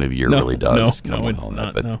Person of the Year really does. No, it's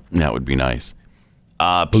not. But that would be nice.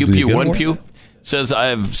 Pew Pew One Pew says,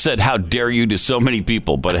 I've said how dare you to so many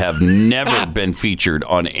people, but have never been featured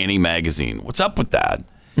on any magazine. What's up with that?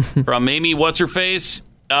 From Amy What's-Her-Face,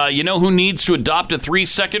 you know who needs to adopt a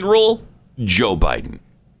 3-second rule? Joe Biden.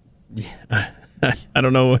 I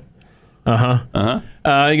don't know. You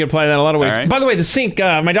can apply that a lot of ways. Right. By the way, the sink,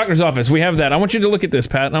 my doctor's office, we have that. I want you to look at this,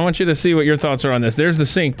 Pat, and I want you to see what your thoughts are on this. There's the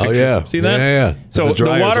sink picture. Oh, yeah. See that? Yeah. So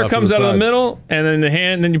the water comes out of the middle, and then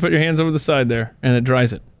then you put your hands over the side there, and it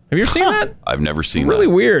dries it. Have you ever seen that? I've never seen really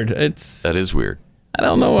that. weird. That is weird. I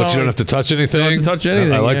don't know. But you don't have to touch anything? You don't have to touch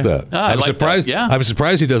anything. I like that. I'm surprised. That. Yeah. I'm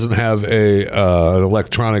surprised he doesn't have an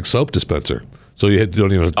electronic soap dispenser. So you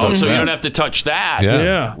don't even have to touch so that. you don't have to touch that.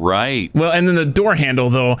 Yeah. Right. Well, and then the door handle,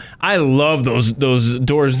 though. I love those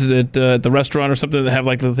doors at the restaurant or something that have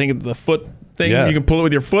like the foot thing. Yeah. You can pull it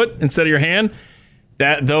with your foot instead of your hand.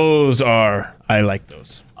 I like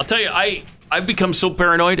those. I'll tell you, I've become so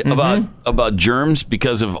paranoid about germs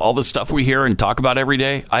because of all the stuff we hear and talk about every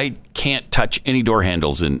day. I can't touch any door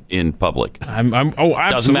handles in public. Absolutely.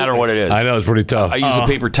 Doesn't matter what it is. I know, it's pretty tough. I use a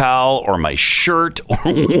paper towel or my shirt or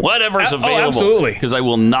whatever's available. Absolutely. Because I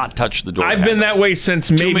will not touch the door I've been that way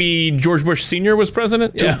since maybe George Bush Sr. was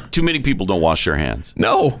president. Too many people don't wash their hands.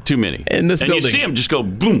 No. Too many. In this building. And you see them just go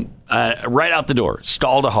boom, right out the door.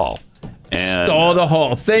 Stall to hall. And, Stall to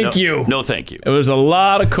hall. Thank you. No, thank you. There was a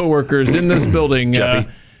lot of coworkers in this building. Jeffy?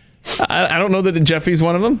 I don't know that Jeffy's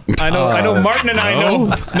one of them. I know Martin and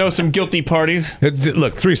I know some guilty parties.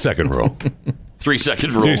 Look, 3-second rule.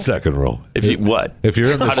 3-second rule. 3-second rule. If you're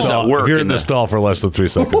in the how stall, does that work? if you're in the stall for less than 3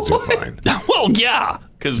 seconds, you're fine. Well, yeah,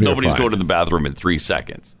 because nobody's going to the bathroom in 3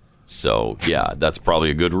 seconds. So yeah, that's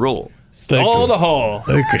probably a good rule. Stall the hall.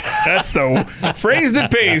 That's the phrase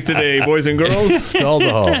that pays today, boys and girls. Stall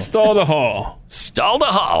the hall. Stall the hall. Stall the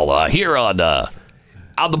hall. Here on the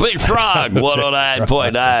Big Frog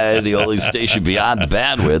 109.9, the only station beyond the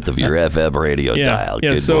bandwidth of your FM radio dial.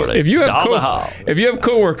 Yeah. Good So morning. if you Stall the hall. if you have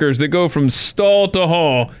coworkers that go from stall to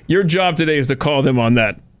hall, your job today is to call them on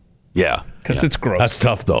that. Yeah. Because it's gross. That's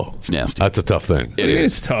tough, though. It's nasty. That's a tough thing. It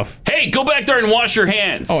is. It's tough. Hey, go back there and wash your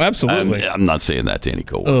hands. Oh, absolutely. I'm not saying that to any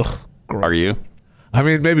coworker. Ugh. Gross. Are you? I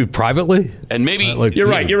mean, maybe privately. And maybe you're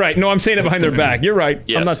right. No, I'm saying it behind their back. You're right.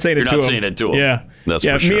 Yes, I'm not saying it you're to not them. saying it to them. Yeah. That's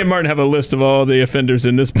for sure. Me and Martin have a list of all the offenders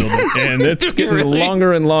in this building, and it's getting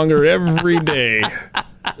longer and longer every day.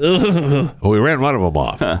 Well, we ran one of them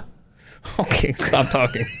off. Huh. Okay, stop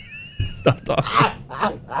talking. Stop talking.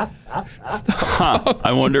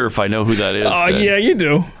 I wonder if I know who that is. Oh, yeah, you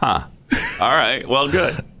do. Huh. All right. Well,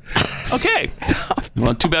 good. Okay.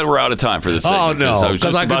 Well, too bad we're out of time for this segment. Oh, no. I was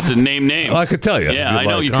just about to name names. Well, I could tell you. Yeah, I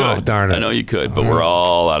know you could. Oh, darn it. I know you could, but we're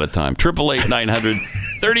all out of time.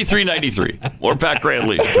 888-900-3393. More Pat Gray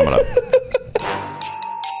Unleashed coming up.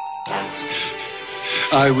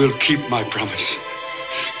 I will keep my promise.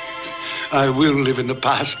 I will live in the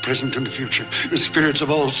past, present, and the future. The spirits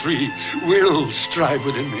of all three will strive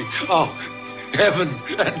within me. Oh, heaven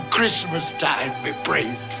and Christmas time be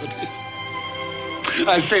praised for this.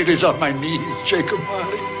 I say this on my knees, Jacob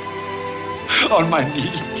Marley. On my knees.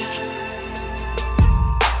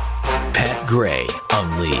 Pat Gray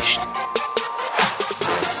Unleashed.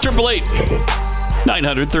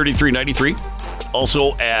 888-900-3393.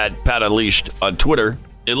 Also at Pat Unleashed on Twitter.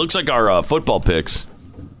 It looks like our football picks.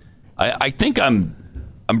 I think I'm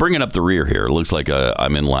bringing up the rear here. It looks like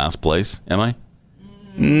I'm in last place. Am I?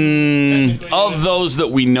 Of those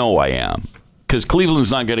that we know I am. Because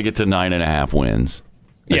Cleveland's not going to get to 9.5 wins.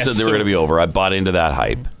 I said they were going to be over. I bought into that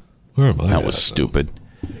hype. That was stupid.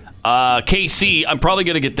 KC, I'm probably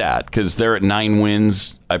going to get that because they're at 9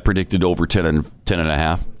 wins. I predicted over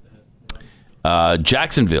 10.5.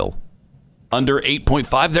 Jacksonville, under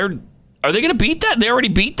 8.5. Are they going to beat that? They already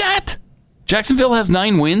beat that? Jacksonville has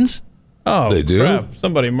 9 wins? Oh, they do? Crap.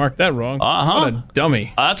 Somebody marked that wrong. What a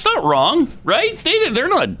dummy. That's not wrong, right? They're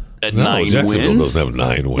not at 9 wins. Jacksonville doesn't have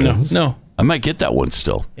 9 wins. No. I might get that one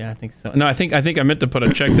still. Yeah, I think so. No, I think I meant to put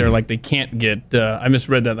a check there. Like they can't get. I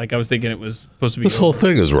misread that. Like I was thinking it was supposed to be. This whole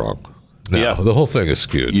thing is wrong. No, yeah, the whole thing is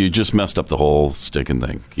skewed. You just messed up the whole sticking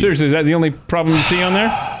thing. Seriously, is that the only problem you see on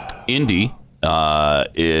there? Indy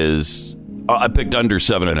is. I picked under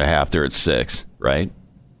 7.5. They're at 6, right?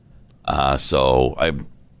 So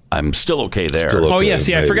I'm still okay there. Oh yeah,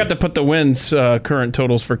 see, I forgot to put the wins current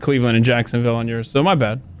totals for Cleveland and Jacksonville on yours. So my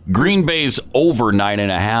bad. Green Bay's over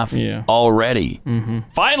 9.5 already. Mm-hmm.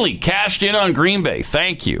 Finally cashed in on Green Bay.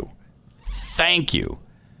 Thank you.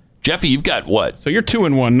 Jeffy, you've got what? So you're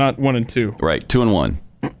 2-1, not 1-2. Right, 2-1.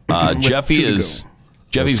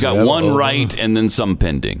 Jeffy's got 1 right and then some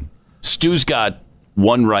pending. Stu's got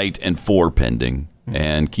 1 right and 4 pending,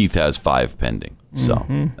 and Keith has 5 pending. So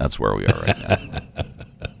that's where we are right now.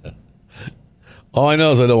 All I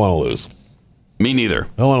know is I don't want to lose. Me neither. I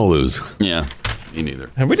don't want to lose. Yeah, me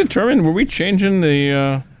neither. Have we determined, were we changing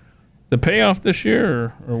the payoff this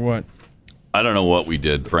year or what? I don't know what we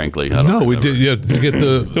did, frankly. No, we did. You get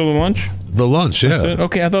the... Still the lunch? The lunch, yeah.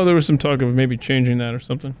 Okay, I thought there was some talk of maybe changing that or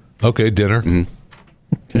something. Okay, dinner.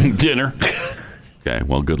 Dinner. Okay,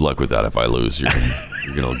 well, good luck with that. If I lose, you're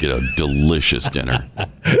going to get a delicious dinner.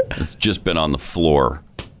 It's just been on the floor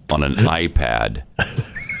on an iPad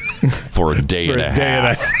for a day and a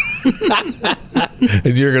half.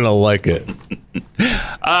 And you're going to like it.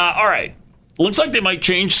 All right. Looks like they might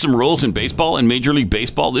change some rules in baseball and Major League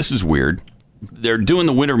Baseball. This is weird. They're doing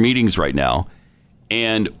the winter meetings right now.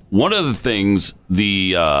 And one of the things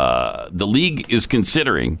the league is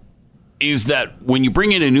considering is that when you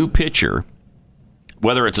bring in a new pitcher,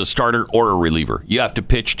 whether it's a starter or a reliever, you have to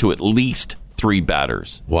pitch to at least 3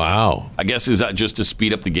 batters. Wow. I guess, is that just to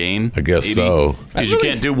speed up the game? I guess so. Because you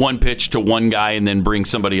can't do one pitch to one guy and then bring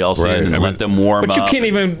somebody else in and let them warm up. But you can't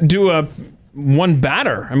even do a 1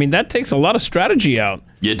 batter. I mean, that takes a lot of strategy out.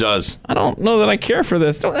 It does. I don't know that I care for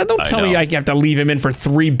this. Don't tell me I have to leave him in for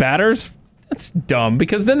 3 batters. That's dumb,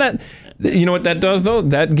 because then that, you know what that does, though?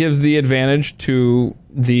 That gives the advantage to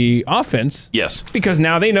the offense. Yes. Because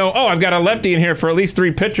now they know, I've got a lefty in here for at least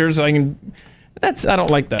 3 pitchers. I don't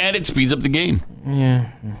like that. And it speeds up the game.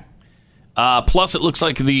 Yeah. Plus, it looks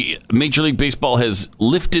like the Major League Baseball has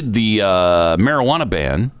lifted the marijuana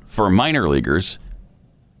ban for minor leaguers,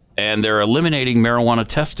 and they're eliminating marijuana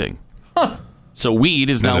testing. Huh. So weed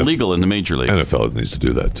is now legal in the major leagues. NFL needs to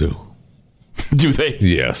do that, too. Do they?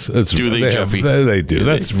 Yes. Do they, Jeffy? They do.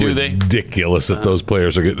 That's ridiculous that those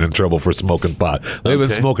players are getting in trouble for smoking pot. They've been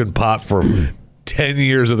smoking pot for 10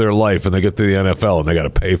 years of their life, and they get to the NFL, and they got to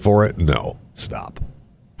pay for it? No. Stop.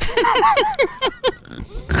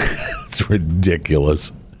 It's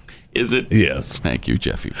ridiculous. Is it? Yes. Thank you,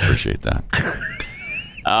 Jeffy. Appreciate that.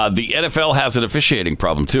 The NFL has an officiating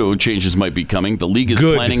problem, too. Changes might be coming. The league is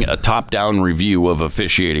planning a top-down review of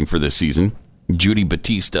officiating for this season. Judy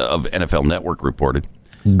Batista of NFL Network reported.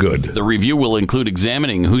 Good. The review will include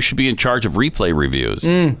examining who should be in charge of replay reviews.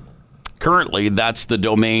 Currently, that's the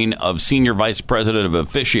domain of Senior Vice President of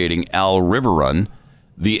Officiating, Al Riverrun.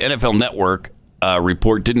 The NFL Network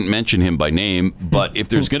report didn't mention him by name, but if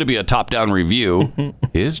there's going to be a top-down review,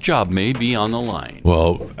 his job may be on the line.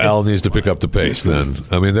 Well, Al needs to pick up the pace then.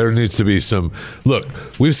 I mean, there needs to be some... Look,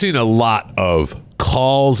 we've seen a lot of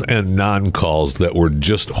calls and non-calls that were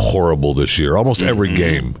just horrible this year. Almost every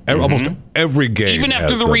game. Almost every game. Even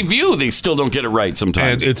after the review, they still don't get it right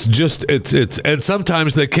sometimes. And it's just, and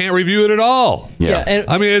sometimes they can't review it at all. Yeah.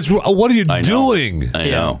 I mean, what are you doing?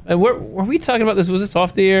 I know. And were we talking about this? Was this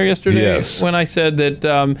off the air yesterday? Yes. When I said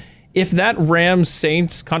that if that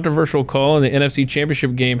Rams-Saints controversial call in the NFC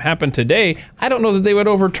Championship game happened today, I don't know that they would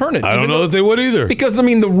overturn it. I don't know that they would either. Because, I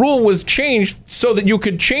mean, the rule was changed so that you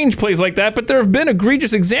could change plays like that, but there have been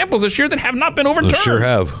egregious examples this year that have not been overturned. Sure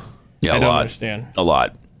have. Yeah, I don't understand. A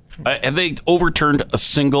lot. Have they overturned a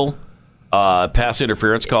single pass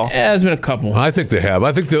interference call? Yeah, there's been a couple. I think they have.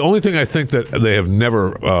 I think the only thing I think that they have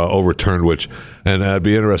never overturned, and I'd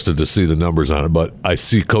be interested to see the numbers on it, but I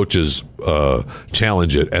see coaches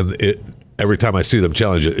challenge it, and every time I see them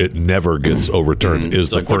challenge it, it never gets overturned,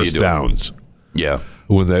 is the first downs. Yeah.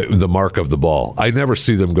 When the mark of the ball. I never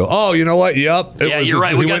see them go, oh, you know what? Yep. You're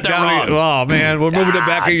right. We got that wrong. Oh, man. We're moving it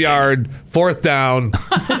back a yard. 4th down.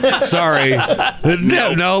 Sorry.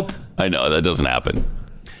 Nope. I know. That doesn't happen.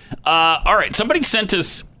 All right. Somebody sent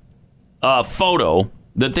us a photo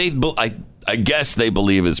that I guess they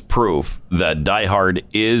believe is proof that Die Hard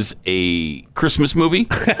is a Christmas movie.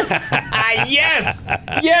 Yes!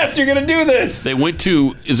 Yes, you're going to do this. They went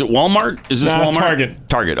to, is it Walmart? Is this Walmart? Target.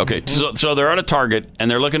 Target, okay. So they're at a Target, and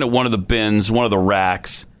they're looking at one of the bins, one of the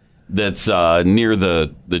racks that's near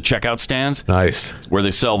the checkout stands. Nice. Where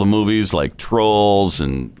they sell the movies like Trolls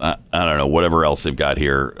and, I don't know, whatever else they've got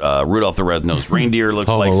here. Rudolph the Red-Nosed Reindeer looks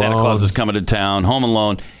like Santa Claus is coming to town. Home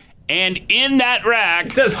Alone. And in that rack,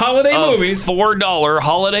 it says holiday movies. $4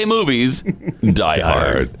 holiday movies. Die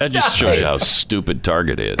Hard. That just shows you how stupid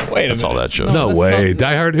Target is. That's all that shows. No way.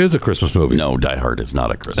 Die Hard is a Christmas movie. No, Die Hard is not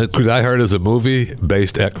a Christmas movie. Die Hard is a movie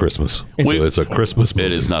based at Christmas. So it's a Christmas movie.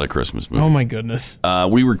 It is not a Christmas movie. Oh, my goodness.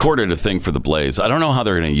 We recorded a thing for the Blaze. I don't know how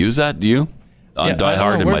they're going to use that. Do you? On Die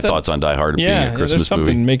Hard and my thoughts on Die Hard being a Christmas there's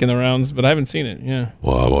something movie. making the rounds, but I haven't seen it. Yeah.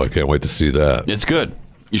 Wow, I can't wait to see that. It's good.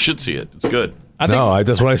 You should see it. It's good.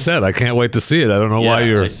 That's what I said. I can't wait to see it. I don't know why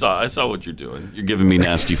you're... I saw what you're doing. You're giving me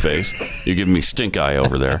nasty face. You're giving me stink eye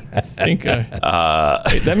over there. Stink eye.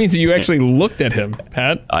 That means that you actually looked at him,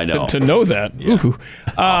 Pat. I know. To know that.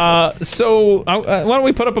 Yeah. So why don't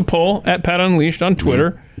we put up a poll at Pat Unleashed on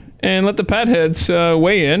Twitter and let the Pat heads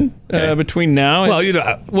weigh in between now and...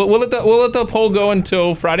 Well, we'll let the poll go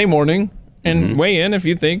until Friday morning and weigh in if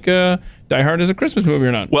you think Die Hard is a Christmas movie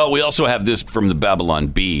or not. Well, we also have this from the Babylon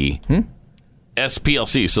Bee.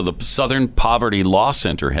 SPLC, so the Southern Poverty Law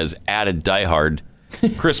Center has added Die Hard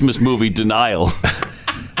Christmas movie denial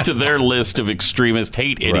to their list of extremist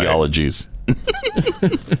hate ideologies.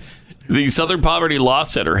 The Southern Poverty Law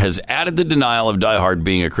Center has added the denial of Die Hard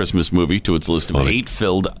being a Christmas movie to its list of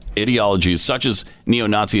hate-filled ideologies such as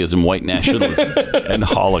neo-Nazism, white nationalism, and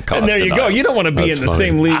Holocaust And there you denial. go. You don't want to be in the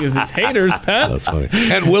same league as its haters, Pat. That's funny.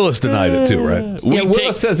 And Willis denied it too, right?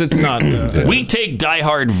 Willis says it's not. We take Die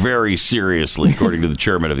Hard very seriously, according to the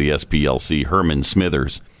chairman of the SPLC, Herman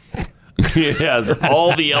Smithers. It has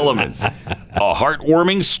all the elements. A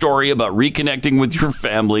heartwarming story about reconnecting with your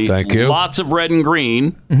family. Thank you. Lots of red and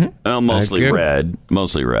green. Mostly red.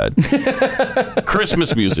 Mostly red.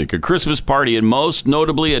 Christmas music, a Christmas party, and most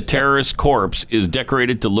notably a terrorist corpse is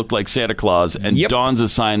decorated to look like Santa Claus and dons a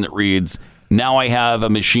sign that reads, "Now I have a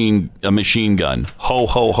machine gun. Ho,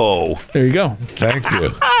 ho, ho." There you go. Thank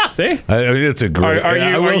you. See? I mean, it's a great...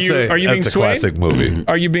 I will say it's a classic movie.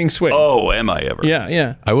 Are you being swayed? Oh, am I ever?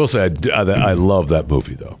 Yeah. I will say I love that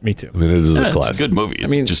movie, though. Me too. I mean, it is a classic. It's a good movie.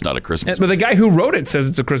 It's just not a Christmas But the guy who wrote it says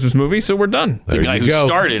it's a Christmas movie, so we're done. The guy who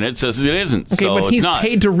starred in it says it isn't. Okay, so but he's it's not.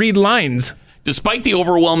 paid to read lines. Despite the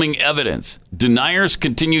overwhelming evidence, deniers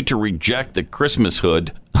continue to reject the Christmas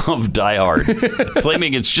hood of Die Hard,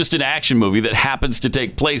 claiming it's just an action movie that happens to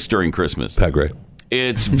take place during Christmas. Pat Gray.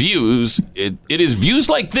 It is views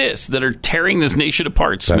like this that are tearing this nation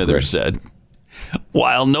apart, Smithers said.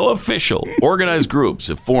 While no official organized groups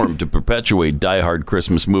have formed to perpetuate Die Hard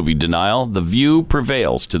Christmas movie denial, the view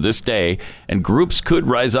prevails to this day, and groups could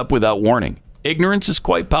rise up without warning. Ignorance is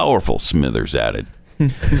quite powerful, Smithers added.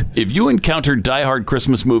 If you encounter Die Hard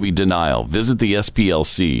Christmas movie denial, visit the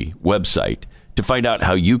SPLC website to find out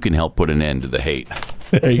how you can help put an end to the hate.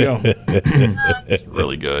 There you go. It's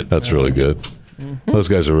really good. That's really good. Those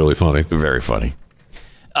guys are really funny. Very funny.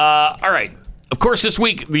 All right. Of course, this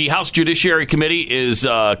week, the House Judiciary Committee is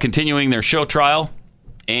continuing their show trial.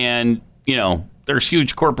 And, there's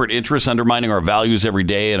huge corporate interests undermining our values every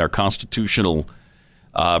day and our constitutional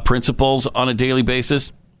principles on a daily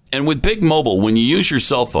basis. And with Big Mobile, when you use your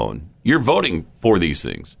cell phone, you're voting for these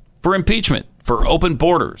things. For impeachment, for open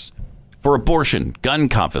borders, for abortion, gun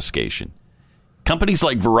confiscation. Companies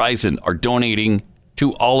like Verizon are donating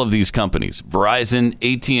to all of these companies. Verizon,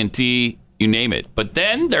 AT&T, you name it. But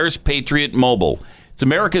then there's Patriot Mobile. It's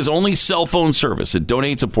America's only cell phone service that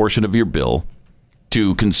donates a portion of your bill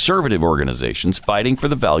to conservative organizations fighting for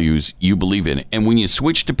the values you believe in. And when you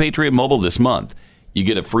switch to Patriot Mobile this month, you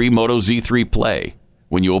get a free Moto Z3 Play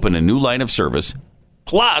when you open a new line of service.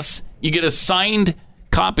 Plus, you get a signed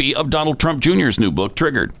copy of Donald Trump Jr.'s new book,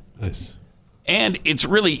 Triggered. Nice. And it's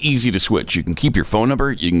really easy to switch. You can keep your phone number,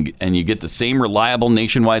 and you get the same reliable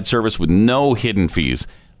nationwide service with no hidden fees,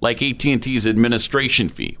 like AT&T's administration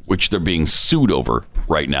fee, which they're being sued over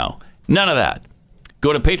right now. None of that.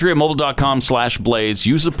 Go to patriotmobile.com/blaze,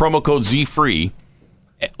 use the promo code ZFREE,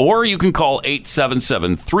 or you can call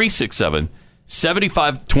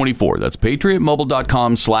 877-367-7524. That's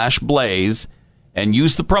patriotmobile.com/blaze, and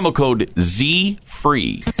use the promo code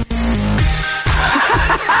ZFREE.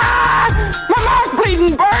 My mouth's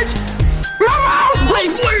bleeding, Bert! My mouth's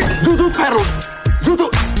bleeding! Voodoo pedal! Voodoo...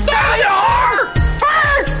 There you are!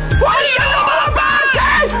 Bert! What do you know about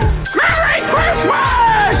that? Merry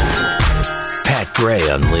Christmas! Gray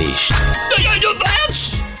Unleashed.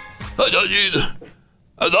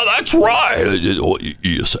 That's right.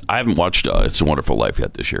 Yes, I haven't watched It's a Wonderful Life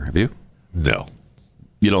yet this year. Have you? No.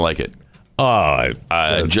 You don't like it?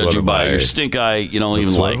 Judging by your stink eye, you don't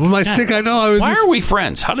even like. My stink eye. No, why are we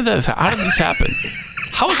friends? How did this happen?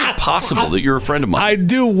 How is it possible that you're a friend of mine? I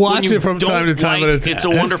do watch it from time to time, but it's a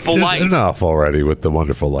Wonderful Life. Enough already with the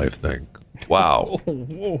Wonderful Life thing. Wow.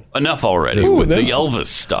 Enough already with the Elvis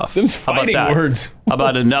stuff. Them's fighting words. How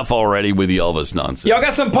about enough already with the Elvis nonsense? Y'all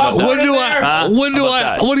got some popcorn What do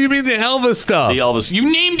you mean the Elvis stuff? The Elvis.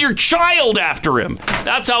 You named your child after him.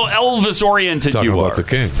 That's how Elvis oriented you are. Talking about the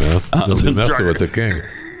king, man. Don't mess with the king.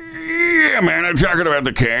 Yeah, man. I'm talking about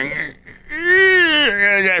the king.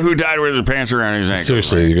 The guy who died with his pants around his ankles.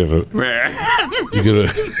 Seriously,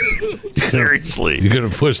 you're gonna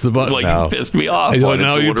push the button now. You pissed me off.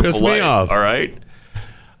 Now you pissed me off. All right.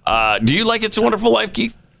 Do you like It's a Wonderful Life,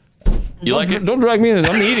 Keith? You like it? Don't drag me in.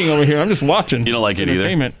 I'm eating over here. I'm just watching. You don't like it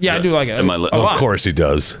either? Yeah, I do like it. Of course he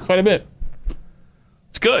does. Quite a bit.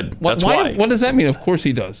 It's good. That's why. What does that mean? Of course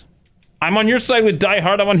he does. I'm on your side with Die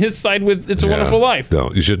Hard. I'm on his side with It's a Wonderful Life.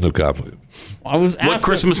 No, you shouldn't have conflict. I was what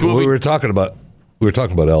Christmas movie? We were talking about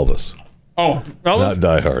Elvis. Oh, Elvis? Not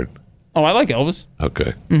Die Hard. Oh, I like Elvis.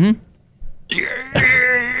 Okay. Mm-hmm.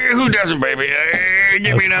 Who doesn't, baby?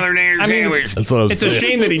 Give me another name sandwich. That's what I'm saying. It's a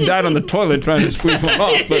shame that he died on the toilet trying to squeeze one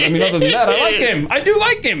off. But I mean, other than that, I like him. I do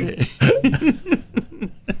like him.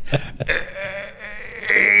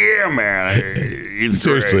 Yeah, man. He's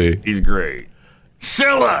Seriously. Great. He's great.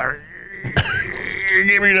 Silla.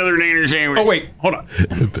 Give me another name sandwich. Oh wait, hold on.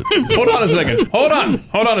 Hold on a second. Hold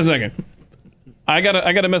on a second. I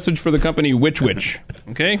got a message for the company Which.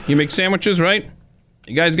 Okay, you make sandwiches, right?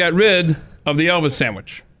 You guys got rid of the Elvis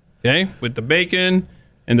sandwich. Okay, with the bacon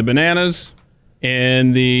and the bananas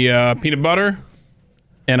and the peanut butter,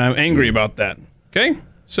 and I'm angry about that. Okay,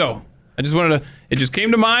 so I just wanted to. It just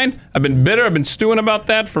came to mind. I've been bitter. I've been stewing about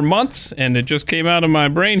that for months, and it just came out of my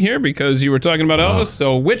brain here because you were talking about Elvis.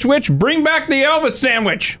 So Which, bring back the Elvis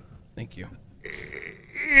sandwich. Thank you.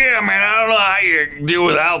 Yeah, man, I don't know how you do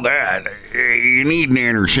without that. You need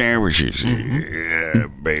nanner sandwiches,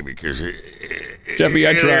 baby, because Jeffy,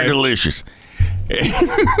 I tried. They're delicious.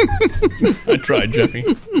 I tried, Jeffy.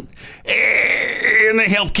 And they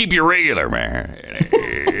help keep you regular, man.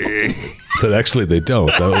 But actually, they don't.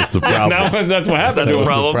 That was the problem. Now, that's what happened. That's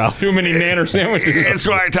the problem. Too many nanner sandwiches. That's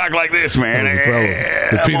why I talk like this, man. That was the problem.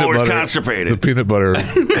 The peanut butter, constipated. The peanut butter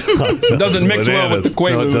doesn't mix well with the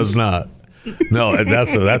Quaaludes. No, it does not. No, and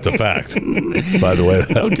that's a fact. By the way.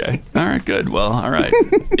 Okay. All right. Good. Well. All right.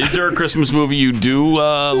 Is there a Christmas movie you do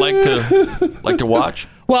like to watch?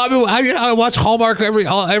 Well, I mean, I watch Hallmark every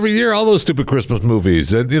year. All those stupid Christmas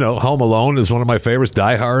movies, and Home Alone is one of my favorites.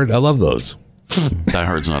 Die Hard, I love those. Die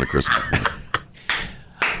Hard's not a Christmas movie.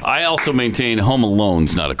 I also maintain Home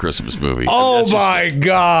Alone's not a Christmas movie. Oh my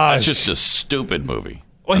gosh, that's just a stupid movie.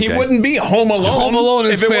 Well, he wouldn't be Home Alone. Home Alone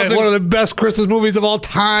is one of the best Christmas movies of all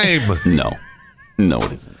time. No,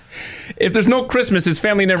 it isn't. If there's no Christmas, his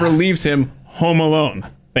family never leaves him home alone.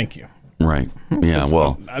 Thank you. Right. Yeah,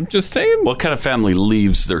 well. I'm just saying. What kind of family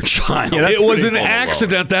leaves their child? Yeah, it was an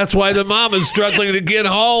accident. That's why the mom is struggling to get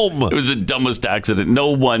home. It was the dumbest accident. No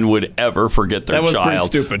one would ever forget their child. That was pretty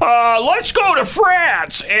stupid. Let's go to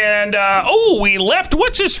France. And, we left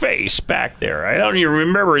what's-his-face back there. I don't even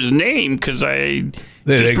remember his name because They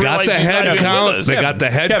got the head count. They got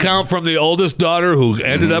the head count from the oldest daughter who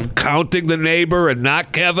ended up counting the neighbor and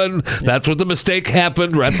not Kevin. That's what the mistake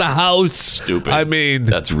happened. We're at the house. Stupid. I mean,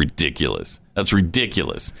 that's ridiculous. That's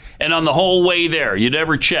ridiculous. And on the whole way there, you'd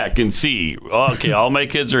ever check and see, okay, all my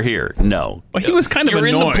kids are here. No. But he was kind of You're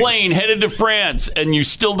annoying. in the plane headed to France and you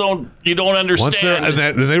still don't understand. Once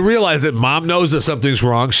they realize that mom knows that something's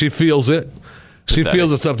wrong. She feels it. She feels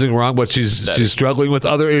that something's wrong, but she's struggling with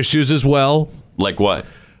other issues as well. Like what?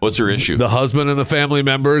 What's her issue? The husband and the family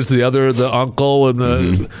members, the uncle and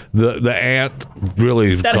the aunt,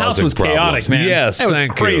 really that house was problems. Chaotic, man. Yes, that was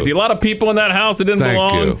thank crazy. you. A lot of people in that house that didn't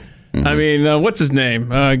belong. You. Mm-hmm. I mean, what's his name?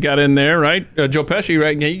 Got in there, right? Joe Pesci,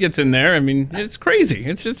 right? He gets in there. I mean, it's crazy.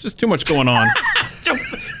 It's just too much going on.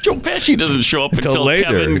 Joe Pesci doesn't show up until later.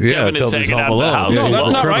 Kevin is hanging out of the house. No,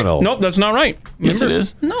 that's not right. Nope, that's not right. Yes, it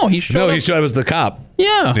is. No, he showed up. He showed up as the cop.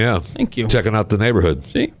 Yeah. Yeah. Thank you. Checking out the neighborhood.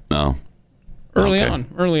 See? No. Early on.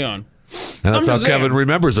 And that's how Kevin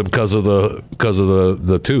remembers him because of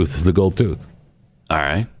the tooth, the gold tooth. All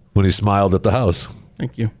right. When he smiled at the house.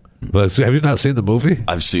 Thank you. But have you not seen the movie?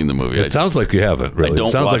 I've seen the movie. It sounds like you haven't, really.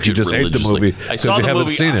 It sounds like you just ate the movie because you haven't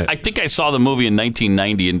seen it. I think I saw the movie in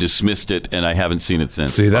 1990 and dismissed it, and I haven't seen it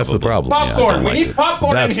since. See, that's the problem. Popcorn. We need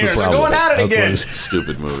popcorn in here. We're going at it again.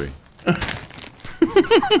 Stupid movie.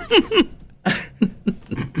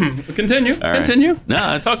 Continue. All right. Continue.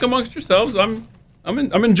 No, talk amongst yourselves. I'm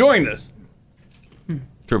enjoying this.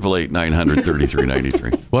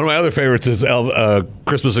 888-900-3393. One of my other favorites is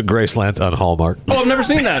Christmas at Graceland on Hallmark. Oh, I've never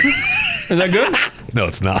seen that. Is that good? No,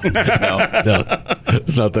 it's not. No,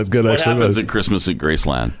 it's not that good. What actually. happens at Christmas at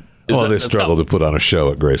Graceland? They struggle to put on a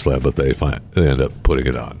show at Graceland, but they end up putting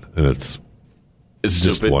it on, and it's just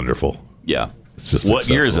stupid. Wonderful. Yeah. It's just what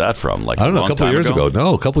year is successful. that from? Like I don't know. A couple of years ago.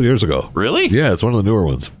 No, a couple of years ago. Really? Yeah, it's one of the newer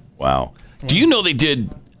ones. Wow. Do you know they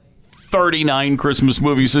did 39 Christmas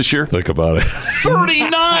movies this year? Think about it.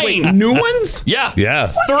 39 Wait, new ones? Yeah. Yeah.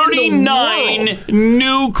 39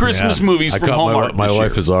 new Christmas movies from Hallmark. My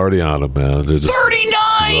wife is already on them, man.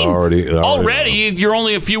 39 already. You're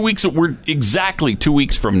only a few weeks. We're exactly 2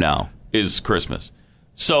 weeks from now is Christmas.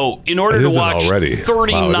 So in order to watch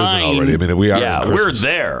 39, wow, already. I mean, we are. Yeah, we're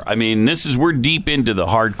there. I mean, we're deep into the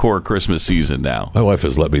hardcore Christmas season now. My wife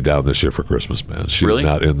has let me down this year for Christmas, man. She's Really?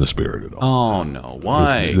 not in the spirit at all. Oh no!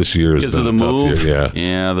 Why? This year has because been of the a tough move. year.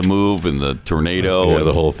 Yeah, the move and the tornado. Yeah,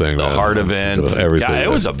 the whole thing. The man. heart event. Everything. God, it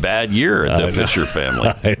was a bad year at the Fisher family.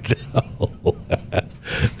 I know.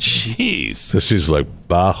 Jeez. So she's like,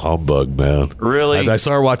 bah humbug, man. Really? And I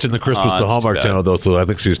saw her watching the Christmas to Hallmark channel, though, so I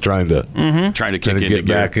think she's trying to get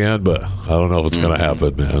back in, but I don't know if it's going to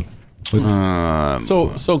happen, man.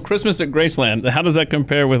 So Christmas at Graceland, how does that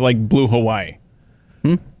compare with like Blue Hawaii?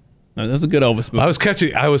 That's a good Elvis movie.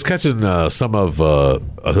 I was catching some of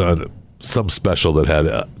some special that had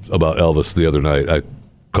about Elvis the other night. I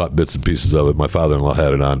caught bits and pieces of it. My father-in-law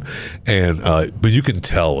had it on, and but you can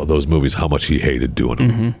tell those movies how much he hated doing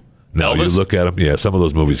them. Now Elvis? you look at him, some of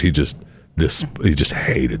those movies he just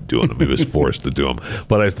hated doing them. He was forced to do them.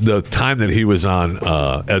 But the time that he was on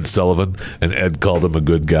Ed Sullivan, and Ed called him a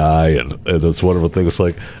good guy, and those wonderful things,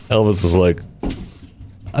 like Elvis is like,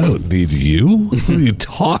 I don't need you. What are you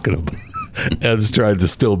talking about? Ed's tried to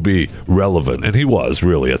still be relevant, and he was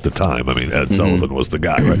really at the time. I mean, Ed Sullivan was the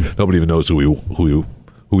guy, right? Nobody even knows who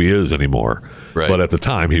he is anymore. Right. But at the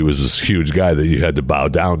time, he was this huge guy that you had to bow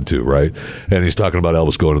down to, right? And he's talking about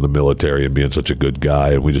Elvis going to the military and being such a good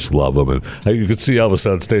guy, and we just love him. And you could see Elvis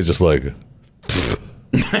on stage just like,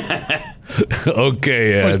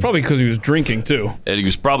 okay, Ed. Well, it's probably because he was drinking, too. And he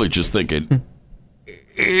was probably just thinking,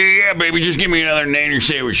 yeah, baby, just give me another nanner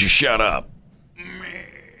sandwich. You shut up.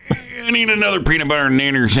 I need another peanut butter and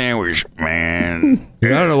nanner sandwich, man. I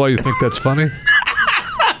don't know why you think that's funny.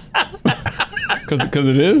 Because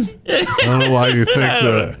it is? I don't know why you think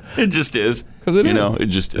that. It just is. Because it is. It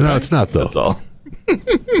just is. No, it's not, though. That's all.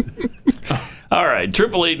 All right,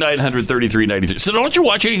 888-900-3393. So don't you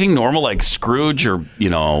watch anything normal like Scrooge or,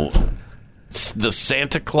 the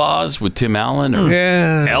Santa Claus with Tim Allen or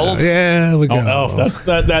Elf? Yeah, we got Elf.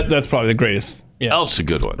 That's probably the greatest. Yeah. Elf's a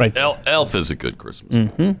good one. Right. Elf is a good Christmas.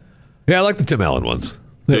 Mm-hmm. Yeah, I like the Tim Allen ones.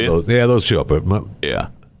 Do Those show up. Yeah.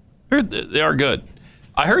 They are good.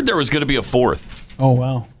 I heard there was going to be a fourth. Oh,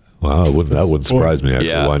 wow. Wow, that wouldn't surprise me, actually.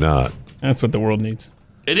 Yeah. Why not? That's what the world needs.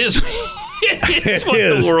 It is. It's what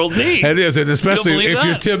the world needs. It is, and especially if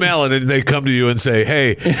you're Tim Allen and they come to you and say,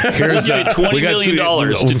 "Hey, here's $20 million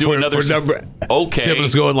to do another number." Okay, Tim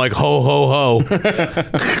is going like, "Ho, ho, ho."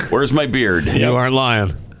 Where's my beard? You aren't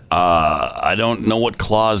lying. I don't know what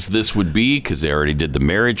clause this would be because they already did the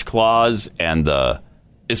marriage clause and the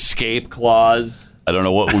escape clause. I don't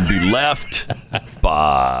know what would be left,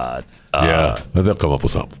 but they'll come up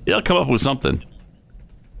with something. They'll come up with something.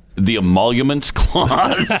 The emoluments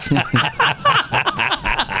clause.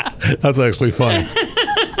 That's actually funny.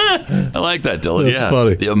 I like that, Dylan. That's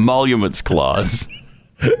funny. The emoluments clause.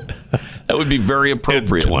 That would be very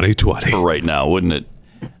appropriate. In 2020. For right now, wouldn't it?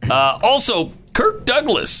 Also, Kirk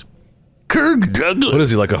Douglas. Kirk Douglas. What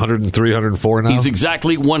is he, like 103, 104 now? He's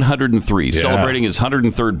exactly 103, celebrating his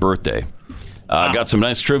 103rd birthday. Got some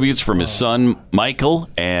nice tributes from his son, Michael,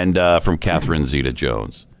 and from Catherine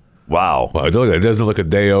Zeta-Jones. Wow. It doesn't look a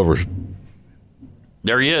day over.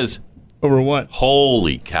 There he is. Over what?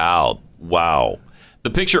 Holy cow. Wow. The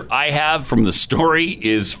picture I have from the story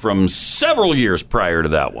is from several years prior to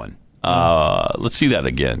that one. Let's see that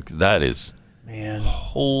again. That is... Man.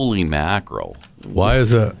 Holy mackerel. Why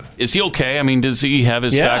is that? Is he okay? I mean, does he have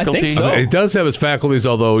his faculty? I think so. He does have his faculties,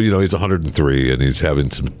 although, he's 103 and he's having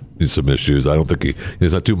some issues. I don't think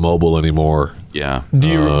he's not too mobile anymore. Yeah.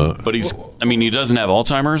 But he doesn't have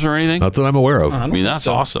Alzheimer's or anything? Not that I'm aware of. I mean, that's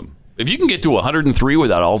awesome. If you can get to 103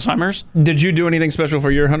 without Alzheimer's. Did you do anything special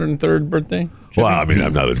for your 103rd birthday, Jeffy? Well, I mean,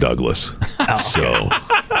 I'm not a Douglas. So.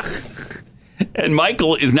 And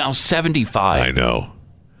Michael is now 75. I know.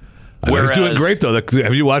 He's doing great, though.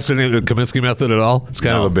 Have you watched any of the Kaminsky Method at all? It's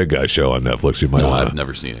kind of a big guy show on Netflix. You might want. I've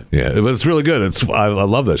never seen it. Yeah, but it's really good. I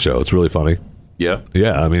love that show. It's really funny. Yeah?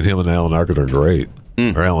 Yeah, I mean, him and Alan Arkin are great.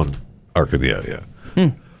 Or Alan Arkin, yeah.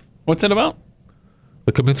 What's it about?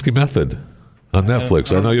 The Kaminsky Method on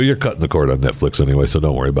Netflix. I know you're cutting the cord on Netflix anyway, so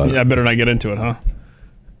don't worry about it. Yeah, I better not get into it, huh?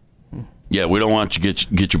 Yeah, we don't want you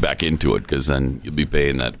to get you back into it because then you'll be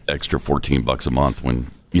paying that extra $14 a month when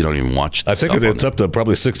you don't even watch the I think stuff it's up to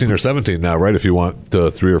probably 16 or 17 now, right? If you want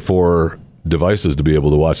 3 or 4 devices to be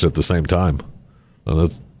able to watch it at the same time.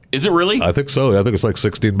 Is it really? I think so. I think it's like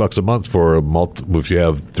 $16 a month for if you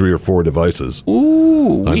have 3 or 4 devices.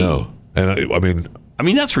 Ooh. I know. And I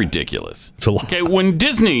mean, that's ridiculous. It's a lot. Okay, when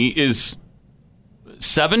Disney is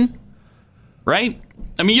 7, right?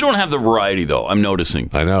 I mean, you don't have the variety, though, I'm noticing.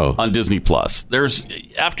 I know. On Disney Plus.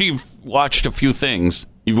 After you've watched a few things,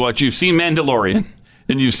 you've seen Mandalorian,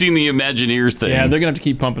 and you've seen the Imagineers thing. Yeah, they're going to have to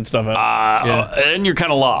keep pumping stuff out. And you're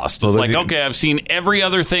kind of lost. It's okay, I've seen every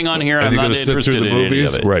other thing on here, and I'm not interested in any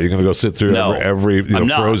of it. Right, you're going to go sit through every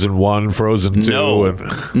Frozen 1, Frozen 2.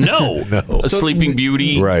 No. A Sleeping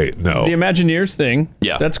Beauty. Right, no. The Imagineers thing.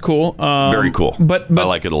 Yeah. That's cool. Very cool. But I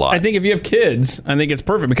like it a lot. I think if you have kids, I think it's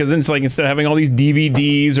perfect because then it's like instead of having all these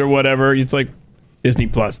DVDs or whatever, it's like Disney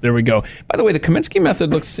Plus. There we go. By the way, the Kaminsky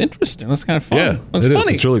Method looks interesting. Looks kind of fun. Yeah, looks it funny.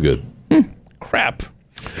 is. It's really good. Crap.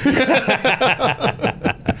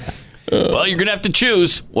 Well, you're gonna have to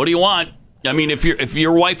choose. What do you want? I mean, if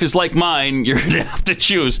your wife is like mine, you're gonna have to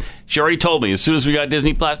choose. She already told me as soon as we got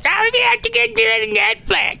Disney Plus, I'm gonna have to get rid of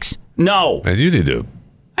Netflix. No, and you need to.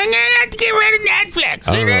 I'm gonna have to get rid of Netflix.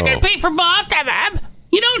 You're not gonna pay for both of them.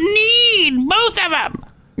 You don't need both of them.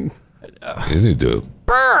 You need to.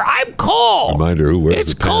 Brr, I'm cold. Remind her who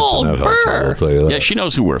wears the pants in that household. I'll tell you that. Yeah, she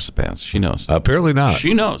knows who wears the pants. She knows. Apparently not.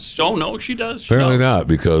 She knows. Oh, no, she does. Apparently not,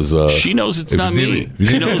 because... she knows it's not me.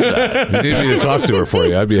 She knows that. If you need me to talk to her for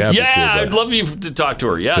you, I'd be happy to. Yeah, I'd love you to talk to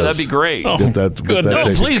her. Yeah, that'd be great. Get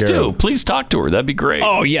that please do. Please talk to her. That'd be great.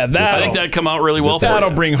 Oh, yeah. I think that'd come out really well for you. That'll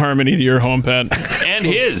bring harmony to your home, Pat. And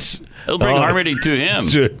his. It'll bring harmony to him.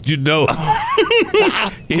 You know.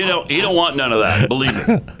 You don't want none of that. Believe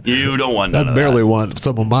me. You don't want none of that. I barely want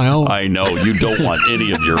some of my own. I know. You don't want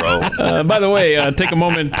any of your own. By the way, take a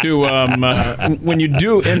moment to, when you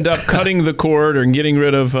do end up cutting the cord or getting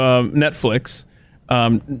rid of Netflix,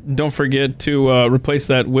 don't forget to replace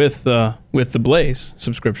that with the Blaze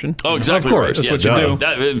subscription. Oh, exactly. Of course. That's what you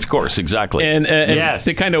do. Of course, exactly. And yes.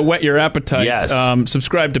 to kind of whet your appetite,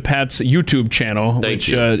 subscribe to Pat's YouTube channel, which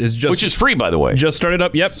is free, by the way. Just started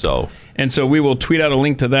up, yep. So we will tweet out a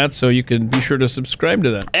link to that so you can be sure to subscribe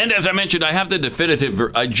to that. And as I mentioned, I have the definitive,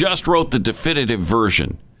 I just wrote the definitive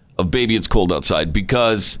version of Baby It's Cold Outside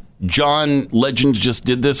because John Legend just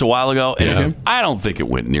did this a while ago, and I don't think it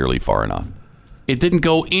went nearly far enough. It didn't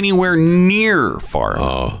go anywhere near far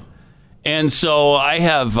enough. And so I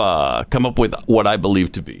have come up with what I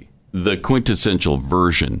believe to be the quintessential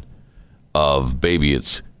version of Baby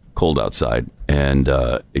It's Cold Outside. And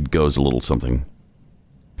it goes a little something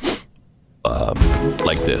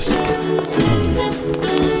like this.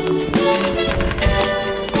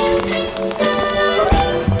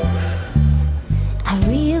 I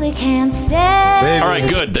really can't say. All right,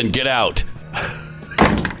 good. Then get out.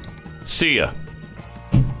 See ya.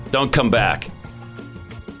 Don't come back.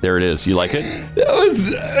 There it is. You like it?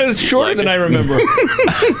 It was shorter than I remember.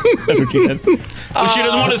 That's what you said. Well, she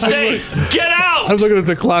doesn't want to stay. Get out! I'm looking at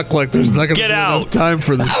the clock like there's not going to be enough time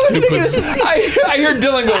for this stupid... I hear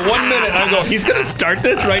Dylan go 1 minute, and I go, he's going to start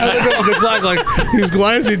this right now. I look at the clock like,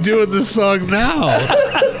 why is he doing this song now?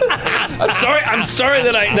 I'm sorry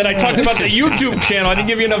that I talked about the YouTube channel. I didn't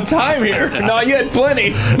give you enough time here. No, you had plenty.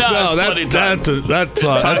 No, that's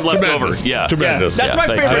tremendous. Yeah. Tremendous. That's my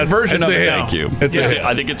favorite version of it. Thank you.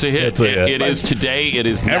 I think it's a hit. It is today. It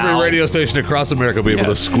is now. Every radio station across America will be able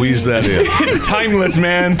to squeeze that in. It's timeless,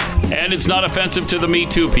 man. And it's not offensive to the Me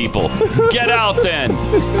Too people. Get out then.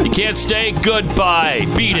 You can't stay. Goodbye.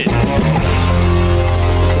 Beat it.